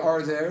movements. They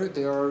are there,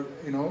 they are,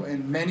 you know,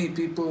 and many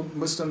people,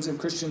 Muslims and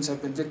Christians,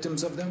 have been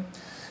victims of them.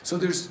 So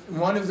there's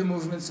one of the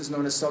movements is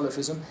known as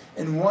Salafism,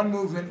 and one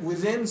movement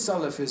within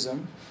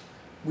Salafism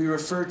we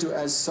refer to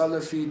as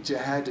Salafi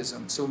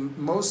jihadism. So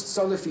most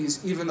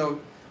Salafis, even though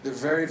they're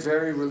very,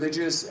 very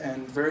religious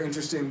and very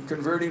interested in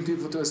converting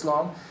people to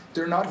Islam,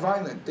 they're not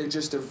violent. They're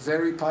just a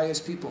very pious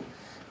people.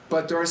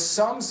 But there are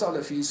some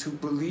Salafis who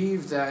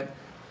believe that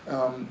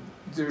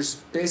there's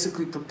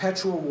basically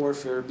perpetual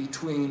warfare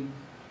between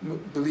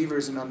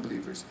believers and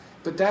unbelievers.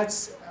 But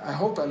that's, I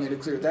hope I made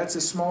it clear, that's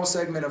a small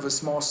segment of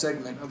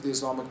the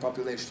Islamic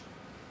population.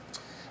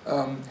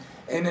 And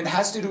it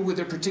has to do with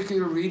a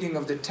particular reading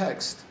of the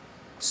text.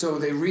 So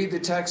they read the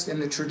text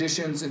and the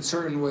traditions in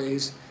certain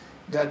ways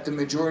that the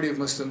majority of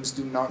Muslims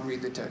do not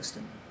read the text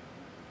in.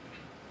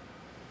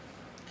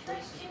 Can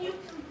you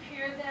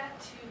compare that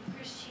to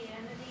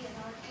Christianity and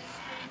our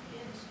history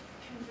in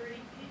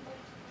converting people?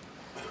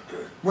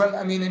 Well,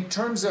 I mean, in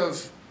terms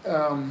of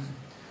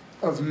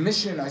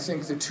mission, I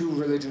think the two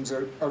religions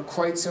are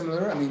quite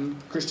similar. I mean,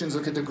 Christians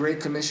look at the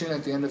Great Commission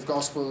at the end of the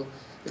Gospel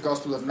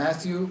of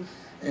Matthew.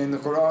 In the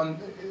Quran,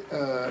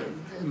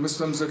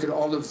 Muslims look at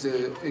all of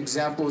the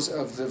examples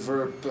of the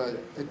verb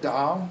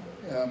da'a,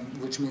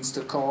 which means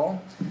to call.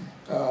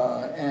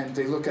 And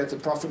they look at the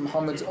Prophet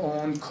Muhammad's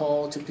own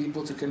call to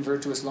people to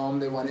convert to Islam.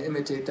 They want to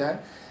imitate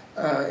that.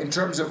 In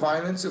terms of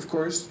violence, of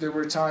course, there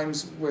were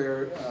times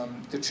where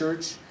the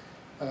church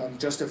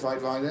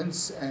justified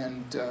violence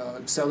and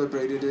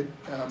celebrated it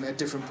at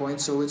different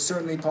points. So it's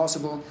certainly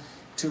possible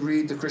to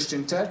read the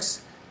Christian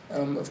text.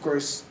 Of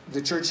course,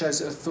 the church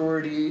has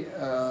authority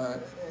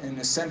in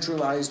a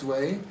centralized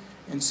way,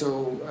 and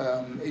so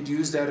it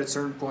used that at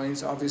certain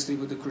points, obviously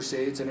with the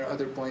Crusades and at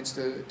other points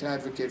to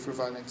advocate for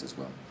violence as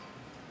well.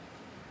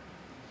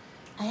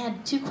 I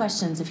had two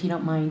questions, if you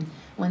don't mind.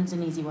 One's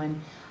an easy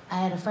one. I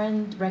had a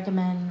friend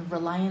recommend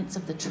Reliance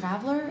of the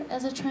Traveler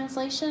as a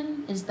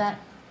translation. Is that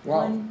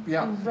one you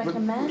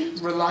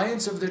recommend?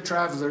 Reliance of the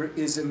Traveler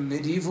is a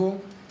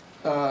medieval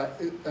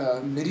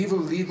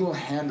legal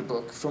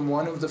handbook from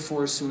one of the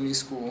four Sunni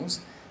schools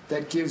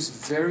that gives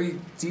very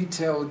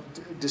detailed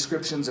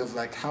descriptions of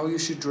like how you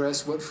should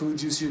dress, what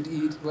foods you should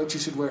eat, what you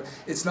should wear.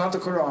 It's not the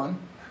Quran,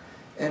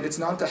 and it's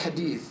not the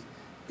Hadith.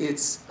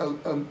 It's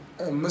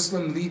a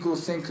Muslim legal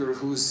thinker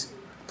who's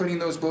putting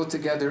those both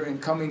together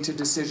and coming to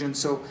decisions.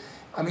 So,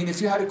 I mean, if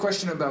you had a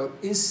question about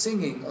is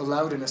singing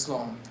allowed in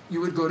Islam,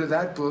 you would go to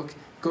that book,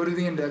 go to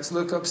the index,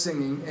 look up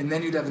singing, and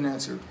then you'd have an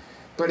answer.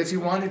 But if you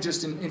wanted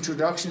just an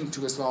introduction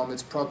to Islam,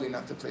 it's probably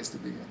not the place to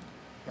begin.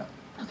 Yeah.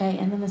 Okay,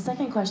 and then the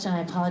second question,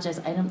 I apologize,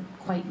 I don't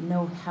quite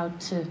know how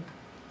to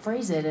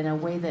phrase it in a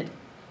way that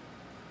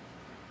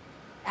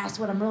asks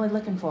what I'm really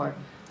looking for.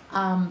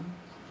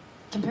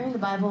 Comparing the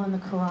Bible and the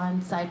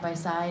Quran side by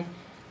side,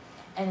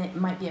 and it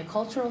might be a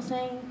cultural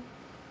thing,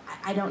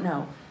 I don't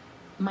know.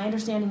 My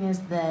understanding is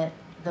that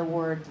the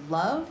word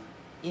love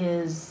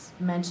is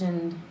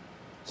mentioned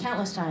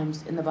countless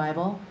times in the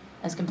Bible,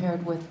 as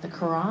compared with the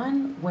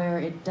Quran, where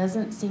it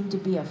doesn't seem to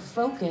be a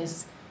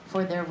focus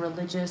for their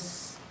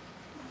religious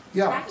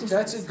practices.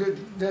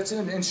 That's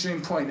an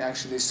interesting point,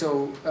 actually.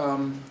 So,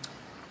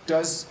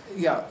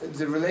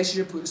 the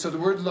relationship, so the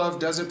word love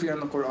does appear in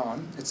the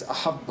Quran. It's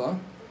ahabba.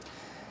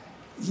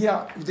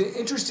 Yeah, the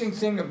interesting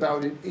thing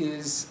about it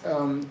is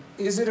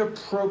it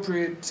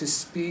appropriate to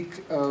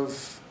speak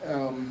of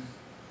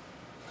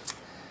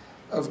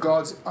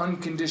God's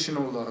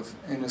unconditional love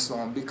in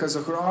Islam? Because the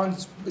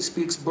Quran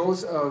speaks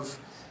both of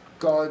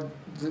God,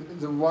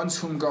 the ones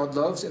whom God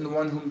loves, and the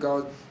one whom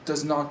God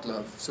does not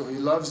love. So He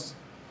loves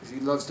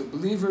the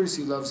believers,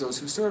 He loves those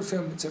who serve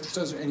Him,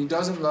 etc., and He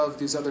doesn't love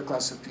these other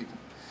classes of people.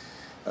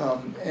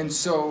 And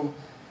so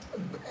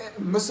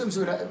Muslims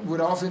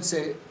would often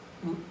say,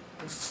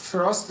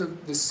 for us,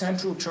 the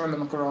central term in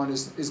the Quran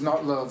is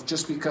not love,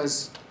 just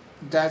because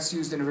that's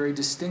used in a very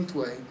distinct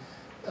way.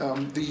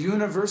 The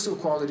universal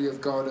quality of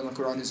God in the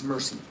Quran is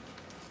mercy.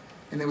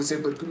 And they would say,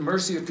 but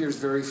mercy appears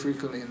very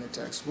frequently in the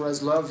text.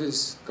 Whereas love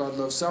is, God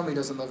loves some, He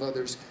doesn't love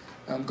others.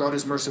 God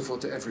is merciful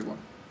to everyone.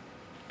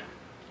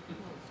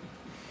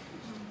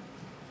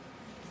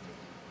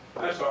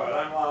 That's all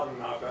right, I'm loud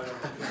enough.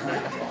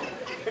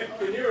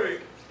 Can you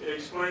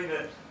explain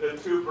the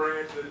two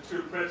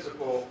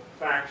principal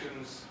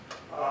factions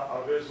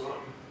of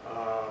Islam,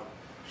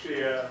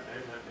 Shia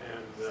and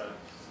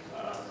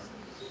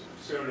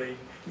Sunni?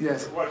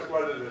 Yes. What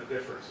are the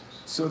differences?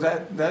 So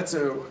that's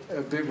a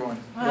big one.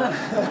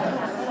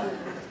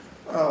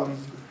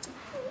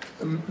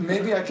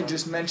 Maybe I could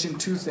just mention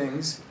two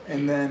things,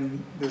 and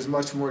then there's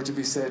much more to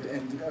be said,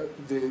 and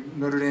the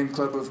Notre Dame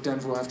Club of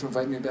Denver will have to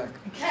invite me back.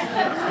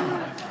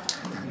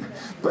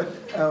 But,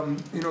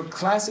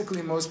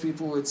 classically most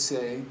people would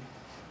say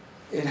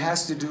it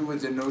has to do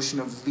with the notion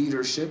of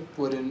leadership,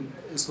 what in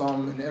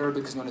Islam, in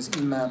Arabic is known as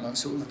imama,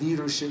 so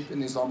leadership in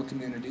the Islamic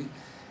community.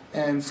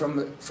 And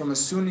from a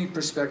Sunni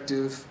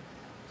perspective,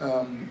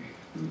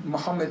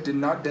 Muhammad did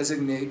not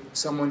designate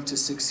someone to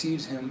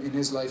succeed him in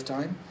his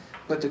lifetime,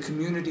 but the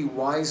community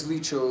wisely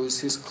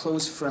chose his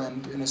close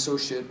friend and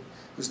associate,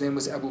 whose name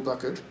was Abu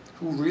Bakr,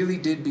 who really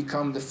did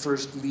become the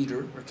first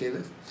leader or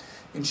caliph.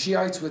 And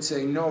Shiites would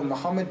say, no,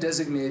 Muhammad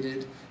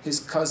designated his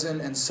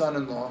cousin and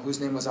son-in-law, whose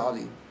name was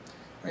Ali.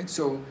 Right?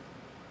 So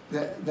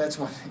that's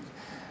one thing.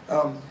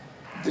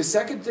 The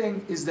second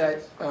thing is that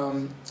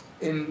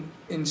in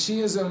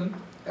Shiism,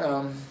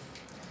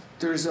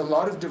 there's a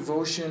lot of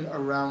devotion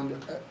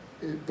around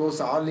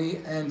both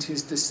Ali and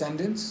his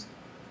descendants,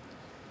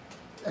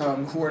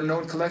 who are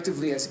known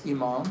collectively as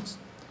imams.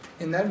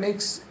 And that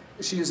makes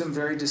Shiism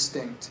very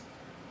distinct.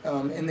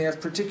 And they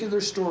have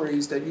particular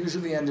stories that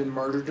usually end in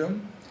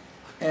martyrdom.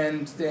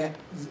 And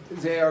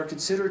they are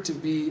considered to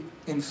be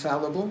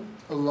infallible,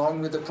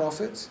 along with the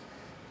prophets,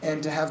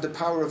 and to have the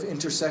power of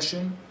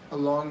intercession,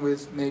 along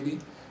with maybe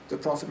the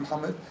Prophet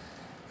Muhammad.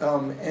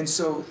 And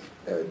so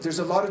there's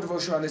a lot of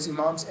devotion on these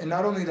imams. And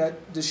not only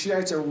that, the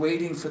Shiites are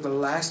waiting for the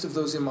last of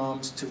those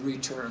imams to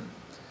return.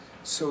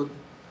 So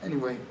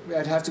anyway,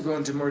 I'd have to go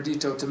into more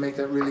detail to make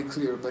that really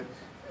clear. But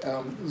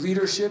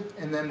leadership,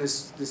 and then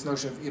this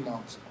notion of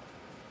imams.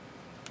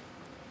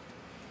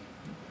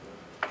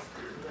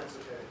 That's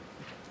okay.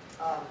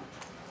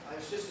 I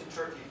was just in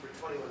Turkey for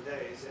 21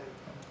 days, and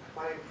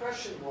my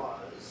impression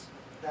was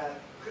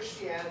that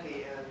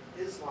Christianity and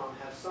Islam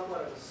have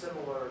somewhat of a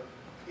similar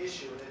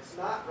issue, and it's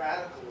not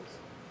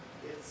radicalism,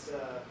 it's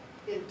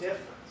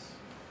indifference.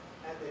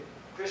 And the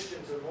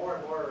Christians are more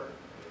and more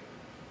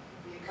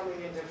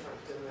becoming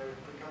indifferent, and they're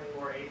becoming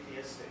more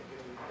atheistic,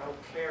 and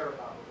don't care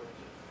about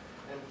religion.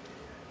 And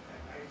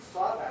I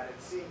saw that,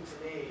 it seemed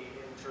to me,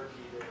 in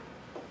Turkey, that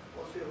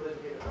most people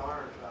didn't give a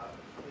darn about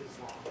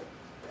Islam.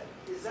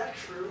 Is that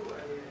true?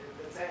 I mean,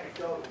 it's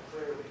anecdotal,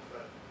 clearly,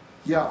 but...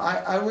 Yeah,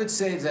 I would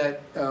say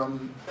that,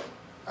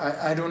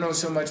 I don't know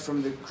so much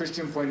from the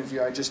Christian point of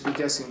view, I'd just be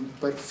guessing,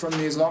 but from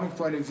the Islamic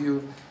point of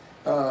view,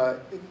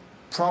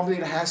 probably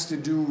it has to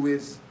do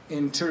with,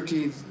 in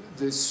Turkey,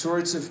 the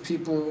sorts of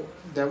people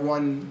that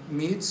one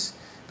meets,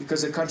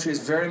 because the country is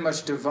very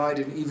much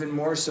divided, even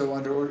more so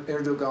under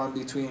Erdogan,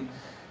 between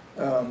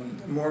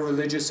more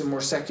religious and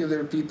more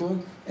secular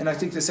people. And I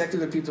think the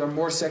secular people are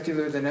more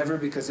secular than ever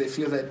because they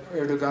feel that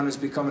Erdogan has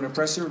become an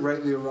oppressor,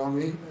 rightly or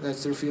wrongly,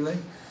 that's their feeling.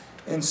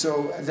 And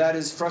so that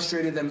has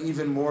frustrated them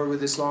even more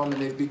with Islam, and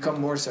they've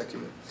become more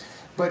secular.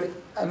 But,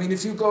 I mean,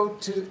 if you go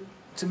to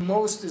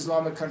most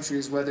Islamic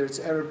countries, whether it's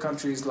Arab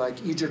countries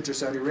like Egypt or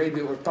Saudi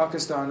Arabia or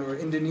Pakistan or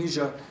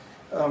Indonesia,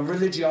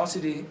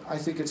 religiosity, I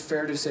think it's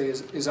fair to say,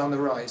 is on the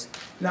rise.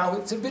 Now,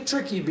 it's a bit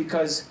tricky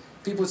because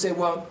people say,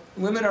 well,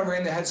 women are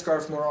wearing the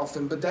headscarf more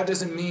often, but that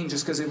doesn't mean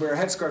just because they wear a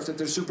headscarf that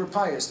they're super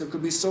pious. There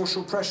could be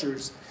social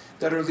pressures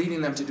that are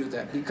leading them to do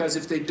that, because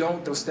if they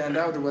don't, they'll stand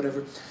out or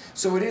whatever.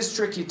 So it is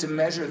tricky to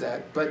measure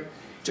that, but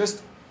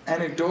just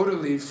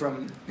anecdotally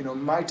from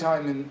my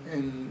time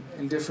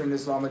in different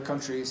Islamic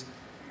countries,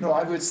 no,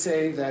 I would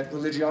say that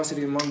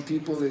religiosity among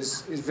people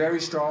is very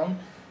strong,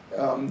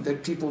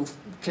 that people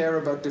care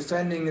about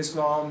defending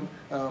Islam.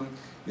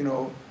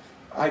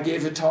 I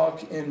gave a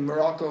talk in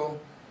Morocco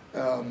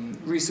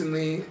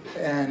recently,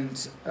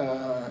 and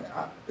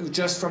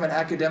just from an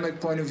academic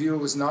point of view, it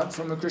was not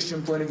from a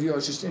Christian point of view. I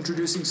was just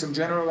introducing some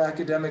general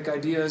academic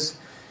ideas,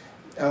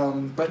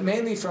 but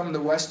mainly from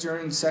the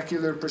Western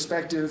secular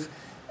perspective,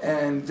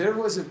 and there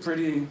was a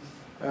pretty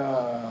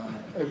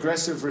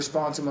aggressive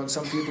response among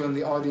some people in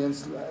the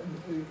audience.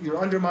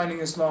 You're undermining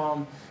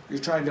Islam, you're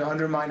trying to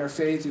undermine our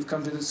faith, you've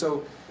come to this.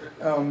 So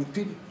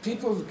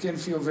people can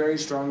feel very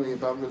strongly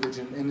about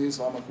religion in the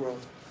Islamic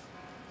world.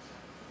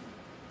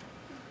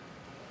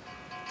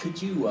 Could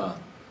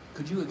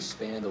you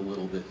expand a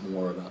little bit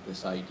more about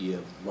this idea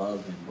of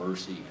love and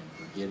mercy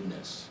and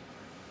forgiveness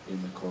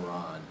in the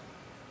Quran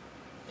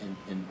and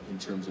in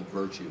terms of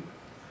virtue?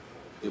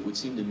 It would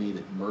seem to me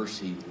that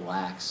mercy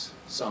lacks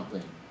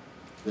something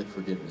that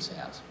forgiveness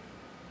has.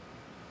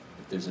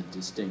 If there's a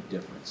distinct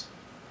difference.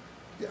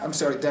 I'm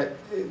sorry, that...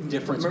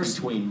 difference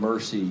between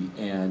mercy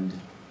and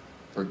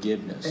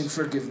forgiveness. And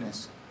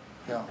forgiveness,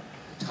 yeah.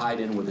 Tied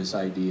in with this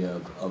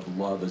idea of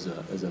love as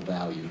a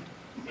value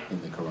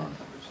in the Quran.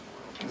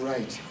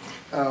 Right.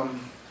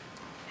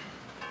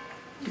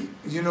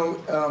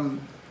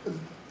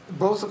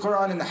 Both the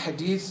Quran and the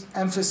Hadith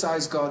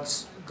emphasize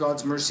God's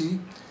mercy.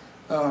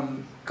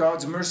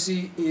 God's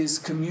mercy is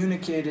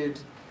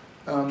communicated,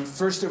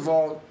 first of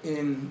all,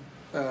 in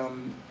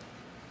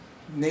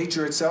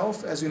nature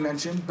itself, as we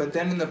mentioned, but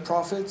then in the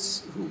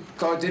prophets.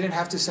 God didn't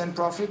have to send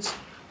prophets,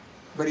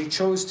 but He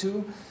chose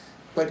to.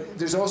 But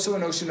there's also a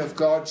notion of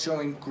God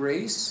showing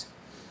grace,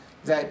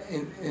 that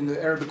in the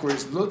Arabic word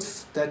is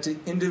lutf, that to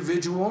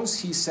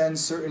individuals He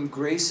sends certain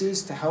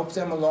graces to help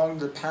them along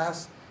the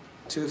path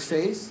to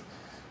faith.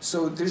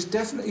 So there's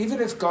definitely,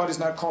 even if God is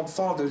not called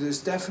Father,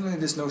 there's definitely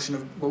this notion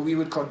of what we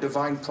would call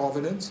divine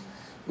providence,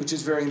 which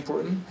is very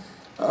important.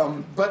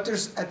 But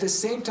there's, at the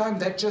same time,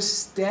 that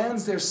just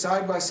stands there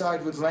side by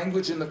side with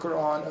language in the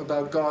Quran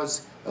about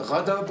God's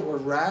ghadab, or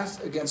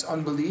wrath, against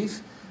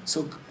unbelief.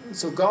 So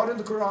God in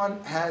the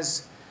Quran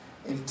has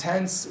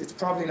intense, it's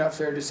probably not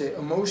fair to say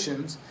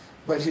emotions,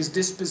 but His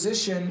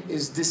disposition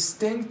is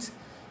distinct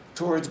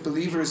towards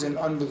believers and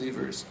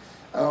unbelievers.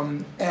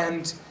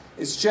 And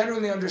it's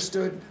generally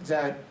understood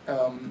that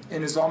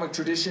in Islamic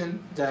tradition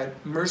that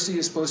mercy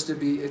is supposed to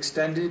be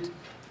extended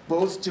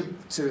both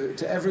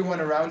to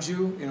everyone around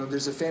you. You know,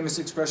 there's a famous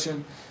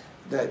expression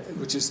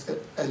which is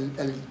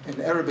in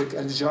Arabic,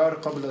 al-jar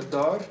qabla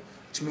al-dar,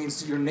 which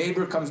means your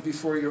neighbor comes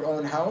before your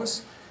own house,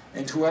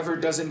 and whoever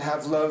doesn't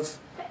have love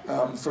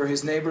for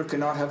his neighbor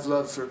cannot have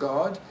love for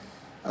God.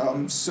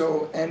 And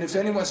if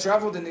anyone's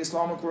traveled in the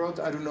Islamic world,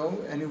 I don't know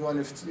anyone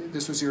if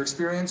this was your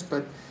experience,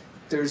 but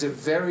there's a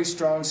very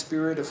strong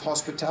spirit of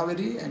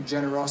hospitality and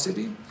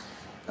generosity.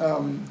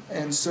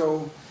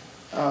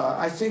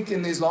 I think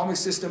in the Islamic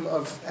system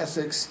of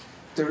ethics,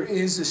 there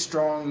is a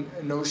strong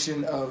notion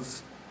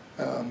of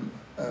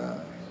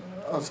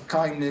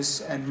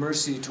kindness and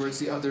mercy towards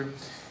the other.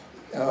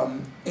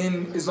 In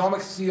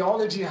Islamic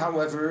theology,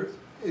 however,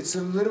 it's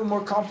a little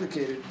more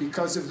complicated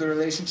because of the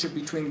relationship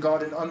between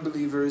God and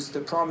unbelievers.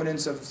 The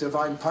prominence of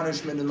divine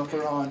punishment in the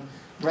Quran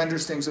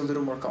renders things a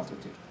little more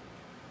complicated.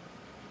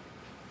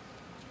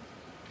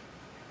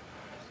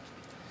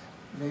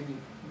 Maybe,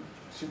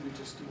 should we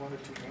just do one or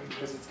two more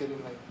because it's getting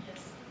late?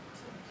 Yes.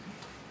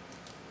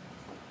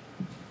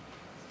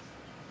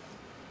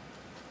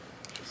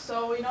 So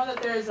we know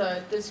that there's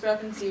a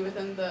discrepancy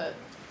within the...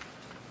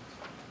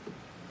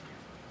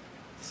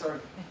 Sorry.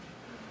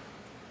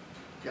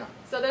 Yeah.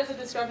 So there's a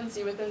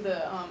discrepancy within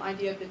the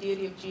idea of the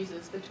deity of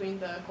Jesus between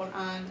the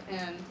Quran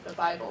and the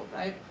Bible,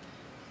 right?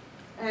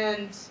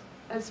 And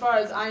as far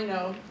as I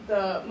know,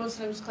 the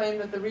Muslims claim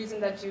that the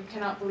reason that you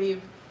cannot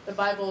believe the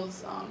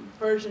Bible's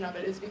version of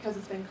it is because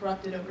it's been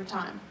corrupted over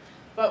time.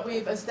 But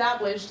we've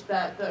established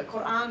that the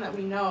Quran that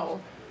we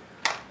know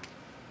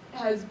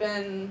has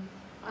been,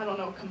 I don't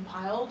know,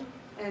 compiled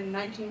in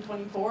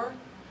 1924,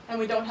 and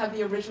we don't have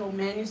the original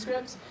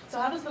manuscripts.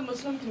 So how does the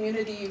Muslim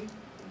community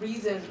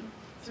reason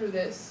through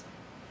this?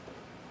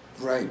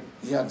 Right,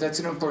 yeah, that's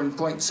an important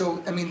point.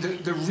 So, I mean,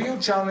 the real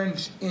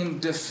challenge in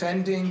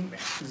defending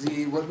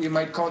what we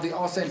might call the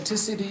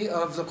authenticity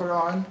of the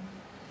Quran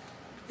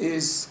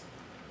is,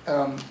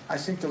 I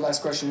think the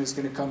last question is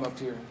going to come up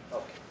here.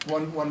 Okay.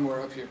 One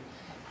more up here.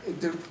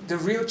 The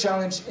real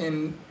challenge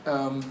in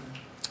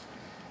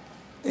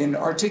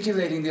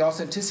articulating the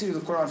authenticity of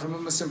the Quran from a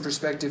Muslim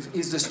perspective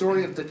is the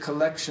story of the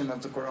collection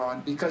of the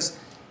Quran, because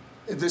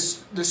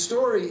the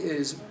story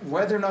is,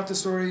 whether or not the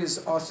story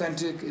is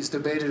authentic is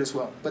debated as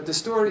well, but the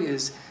story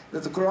is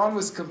that the Quran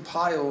was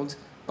compiled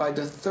by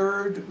the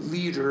third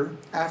leader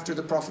after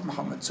the Prophet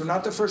Muhammad. So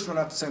not the first one,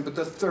 not the second, but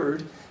the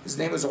third. His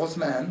name was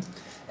Uthman,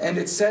 and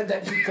it's said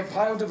that he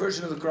compiled a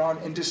version of the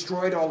Quran and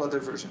destroyed all other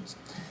versions.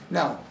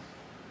 Now,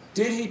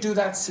 did he do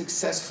that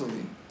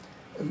successfully?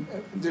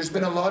 There's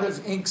been a lot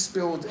of ink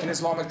spilled in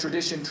Islamic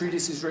tradition,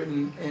 treatises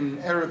written in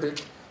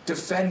Arabic,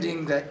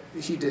 defending that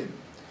he did.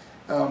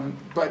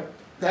 But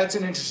that's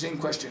an interesting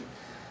question.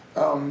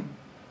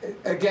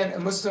 Again, a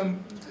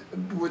Muslim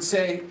would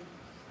say,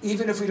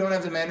 even if we don't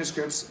have the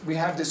manuscripts, we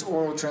have this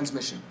oral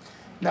transmission.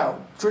 Now,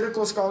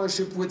 critical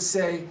scholarship would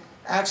say,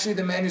 actually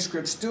the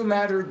manuscripts do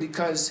matter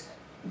because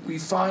we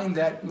find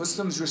that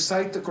Muslims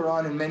recite the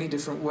Quran in many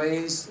different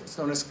ways. It's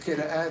known as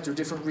qira'at, or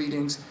different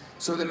readings,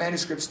 so the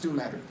manuscripts do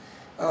matter.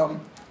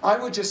 I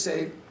would just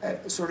say,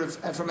 sort of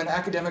from an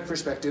academic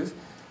perspective,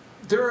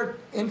 there are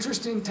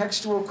interesting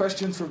textual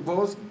questions for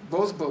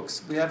both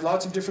books. We have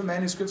lots of different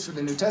manuscripts for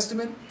the New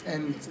Testament,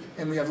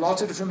 and we have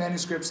lots of different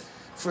manuscripts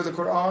for the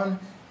Quran.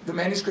 The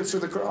manuscripts for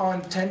the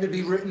Quran tend to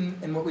be written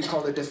in what we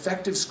call a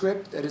defective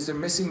script, that is, they're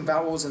missing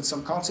vowels and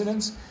some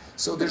consonants.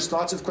 So there's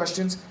lots of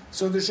questions.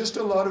 So there's just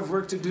a lot of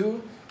work to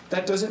do.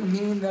 That doesn't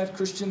mean that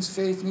Christians'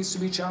 faith needs to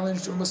be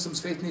challenged or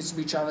Muslims' faith needs to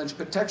be challenged,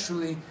 but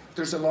textually,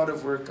 there's a lot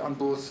of work on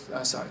both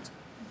sides.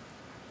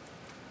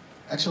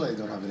 Actually, I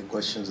don't have any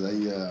questions.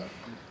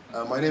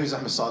 My name is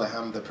Ahmed Saleh.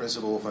 I'm the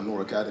principal of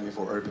Notre Academy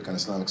for Arabic and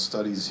Islamic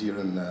Studies here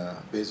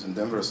based in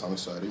Denver, Islamic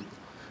Saudi.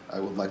 I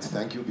would like to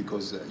thank you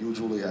because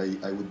usually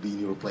I would be in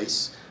your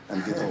place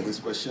and get all these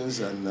questions,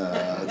 and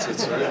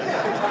it's really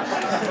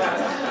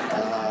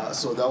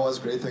so that was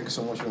great. Thank you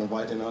so much for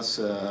inviting us,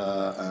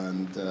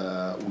 and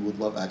we would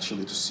love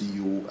actually to see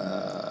you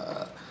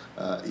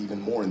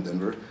even more in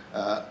Denver.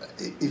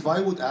 If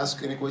I would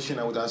ask any question,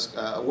 I would ask,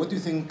 what do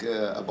you think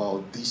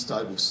about these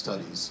type of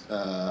studies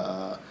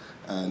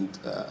and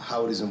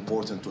how it is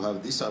important to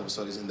have these type of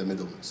studies in the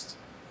Middle East?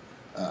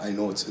 I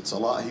know it's a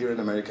lot here in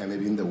America,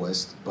 maybe in the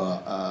West,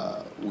 but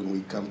when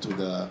we come to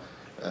the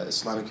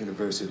Islamic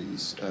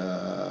universities,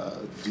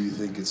 do you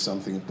think it's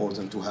something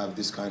important to have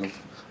this kind of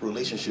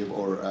relationship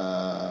or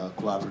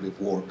collaborative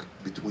work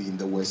between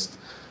the West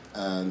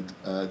and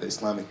the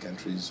Islamic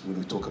countries when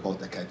we talk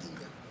about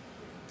academia?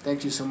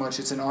 Thank you so much.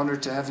 It's an honor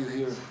to have you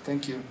here.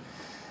 Thank you.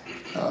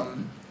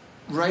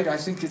 Right, I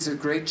think it's a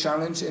great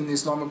challenge in the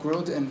Islamic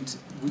world, and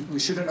we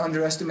shouldn't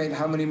underestimate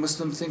how many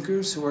Muslim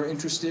thinkers who are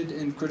interested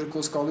in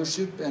critical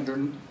scholarship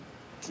and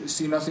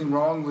see nothing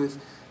wrong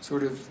with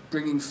sort of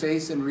bringing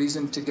faith and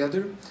reason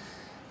together.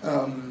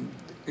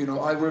 You know,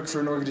 I work for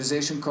an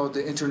organization called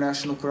the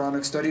International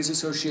Quranic Studies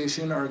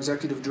Association. Our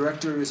executive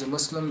director is a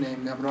Muslim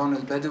named Imran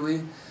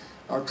al-Badawi.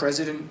 Our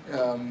president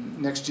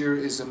next year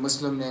is a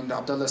Muslim named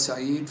Abdullah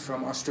Saeed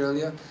from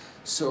Australia.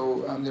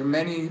 So there are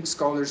many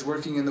scholars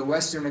working in the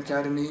Western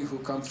Academy who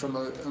come from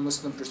a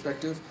Muslim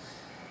perspective.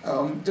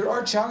 There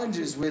are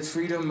challenges with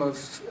freedom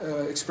of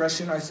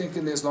expression, I think,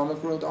 in the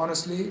Islamic world,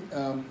 honestly.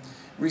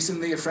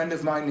 Recently, a friend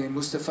of mine named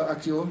Mustafa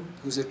Akyol,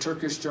 who's a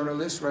Turkish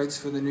journalist, writes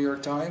for the New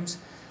York Times.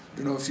 I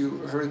don't know if you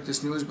heard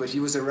this news, but he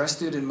was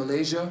arrested in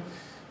Malaysia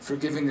for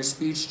giving a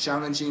speech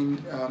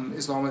challenging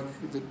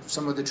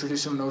some of the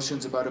traditional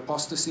notions about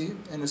apostasy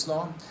in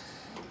Islam.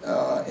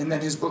 And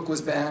then his book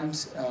was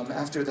banned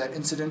after that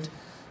incident.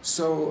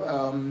 So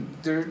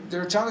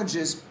there are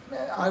challenges.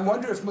 I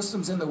wonder if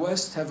Muslims in the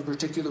West have a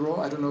particular role.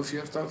 I don't know if you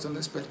have thoughts on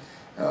this, but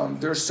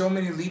there are so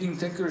many leading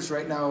thinkers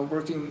right now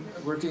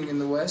working in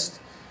the West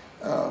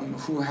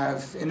who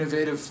have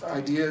innovative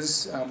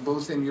ideas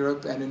both in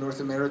Europe and in North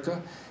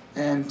America.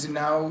 And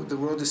now the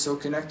world is so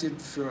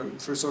connected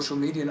for social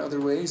media and other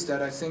ways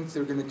that I think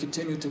they're going to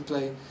continue to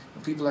play.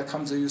 People like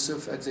Hamza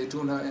Yusuf at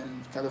Zaytuna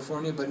in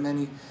California, but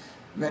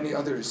many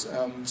others.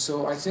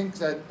 So I think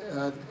that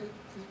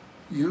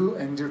you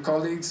and your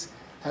colleagues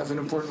have an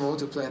important role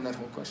to play in that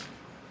whole question.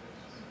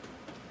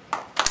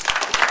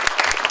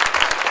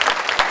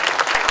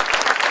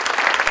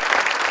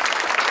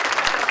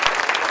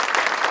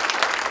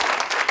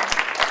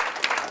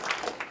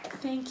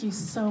 Thank you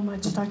so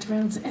much, Dr.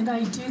 Reynolds. And I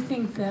do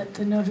think that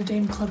the Notre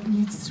Dame Club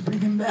needs to bring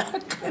him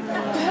back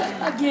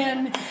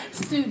again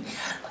soon.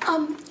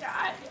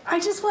 I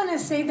just want to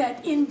say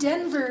that in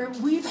Denver,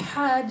 we've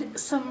had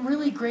some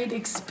really great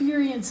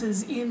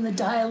experiences in the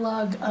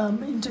dialogue,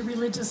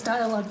 interreligious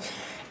dialogue.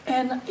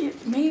 And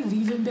it may have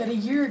even been a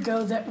year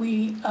ago that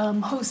we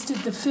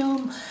hosted the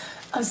film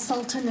A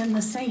Sultan and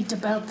the Saint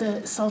about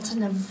the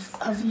Sultan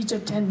of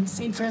Egypt and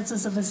St.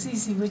 Francis of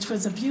Assisi, which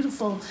was a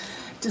beautiful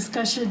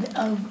discussion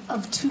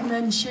of two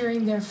men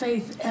sharing their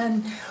faith.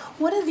 And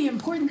one of the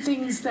important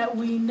things that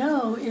we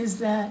know is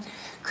that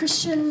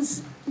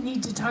Christians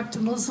need to talk to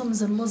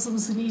Muslims and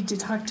Muslims need to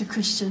talk to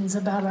Christians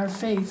about our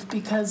faith,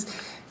 because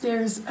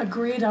there's a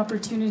great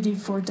opportunity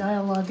for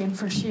dialogue and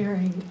for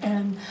sharing.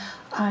 And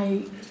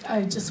I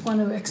just want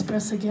to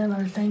express again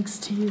our thanks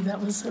to you.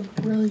 That was a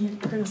brilliant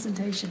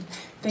presentation.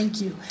 Thank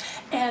you.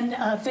 And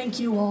thank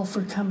you all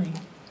for coming.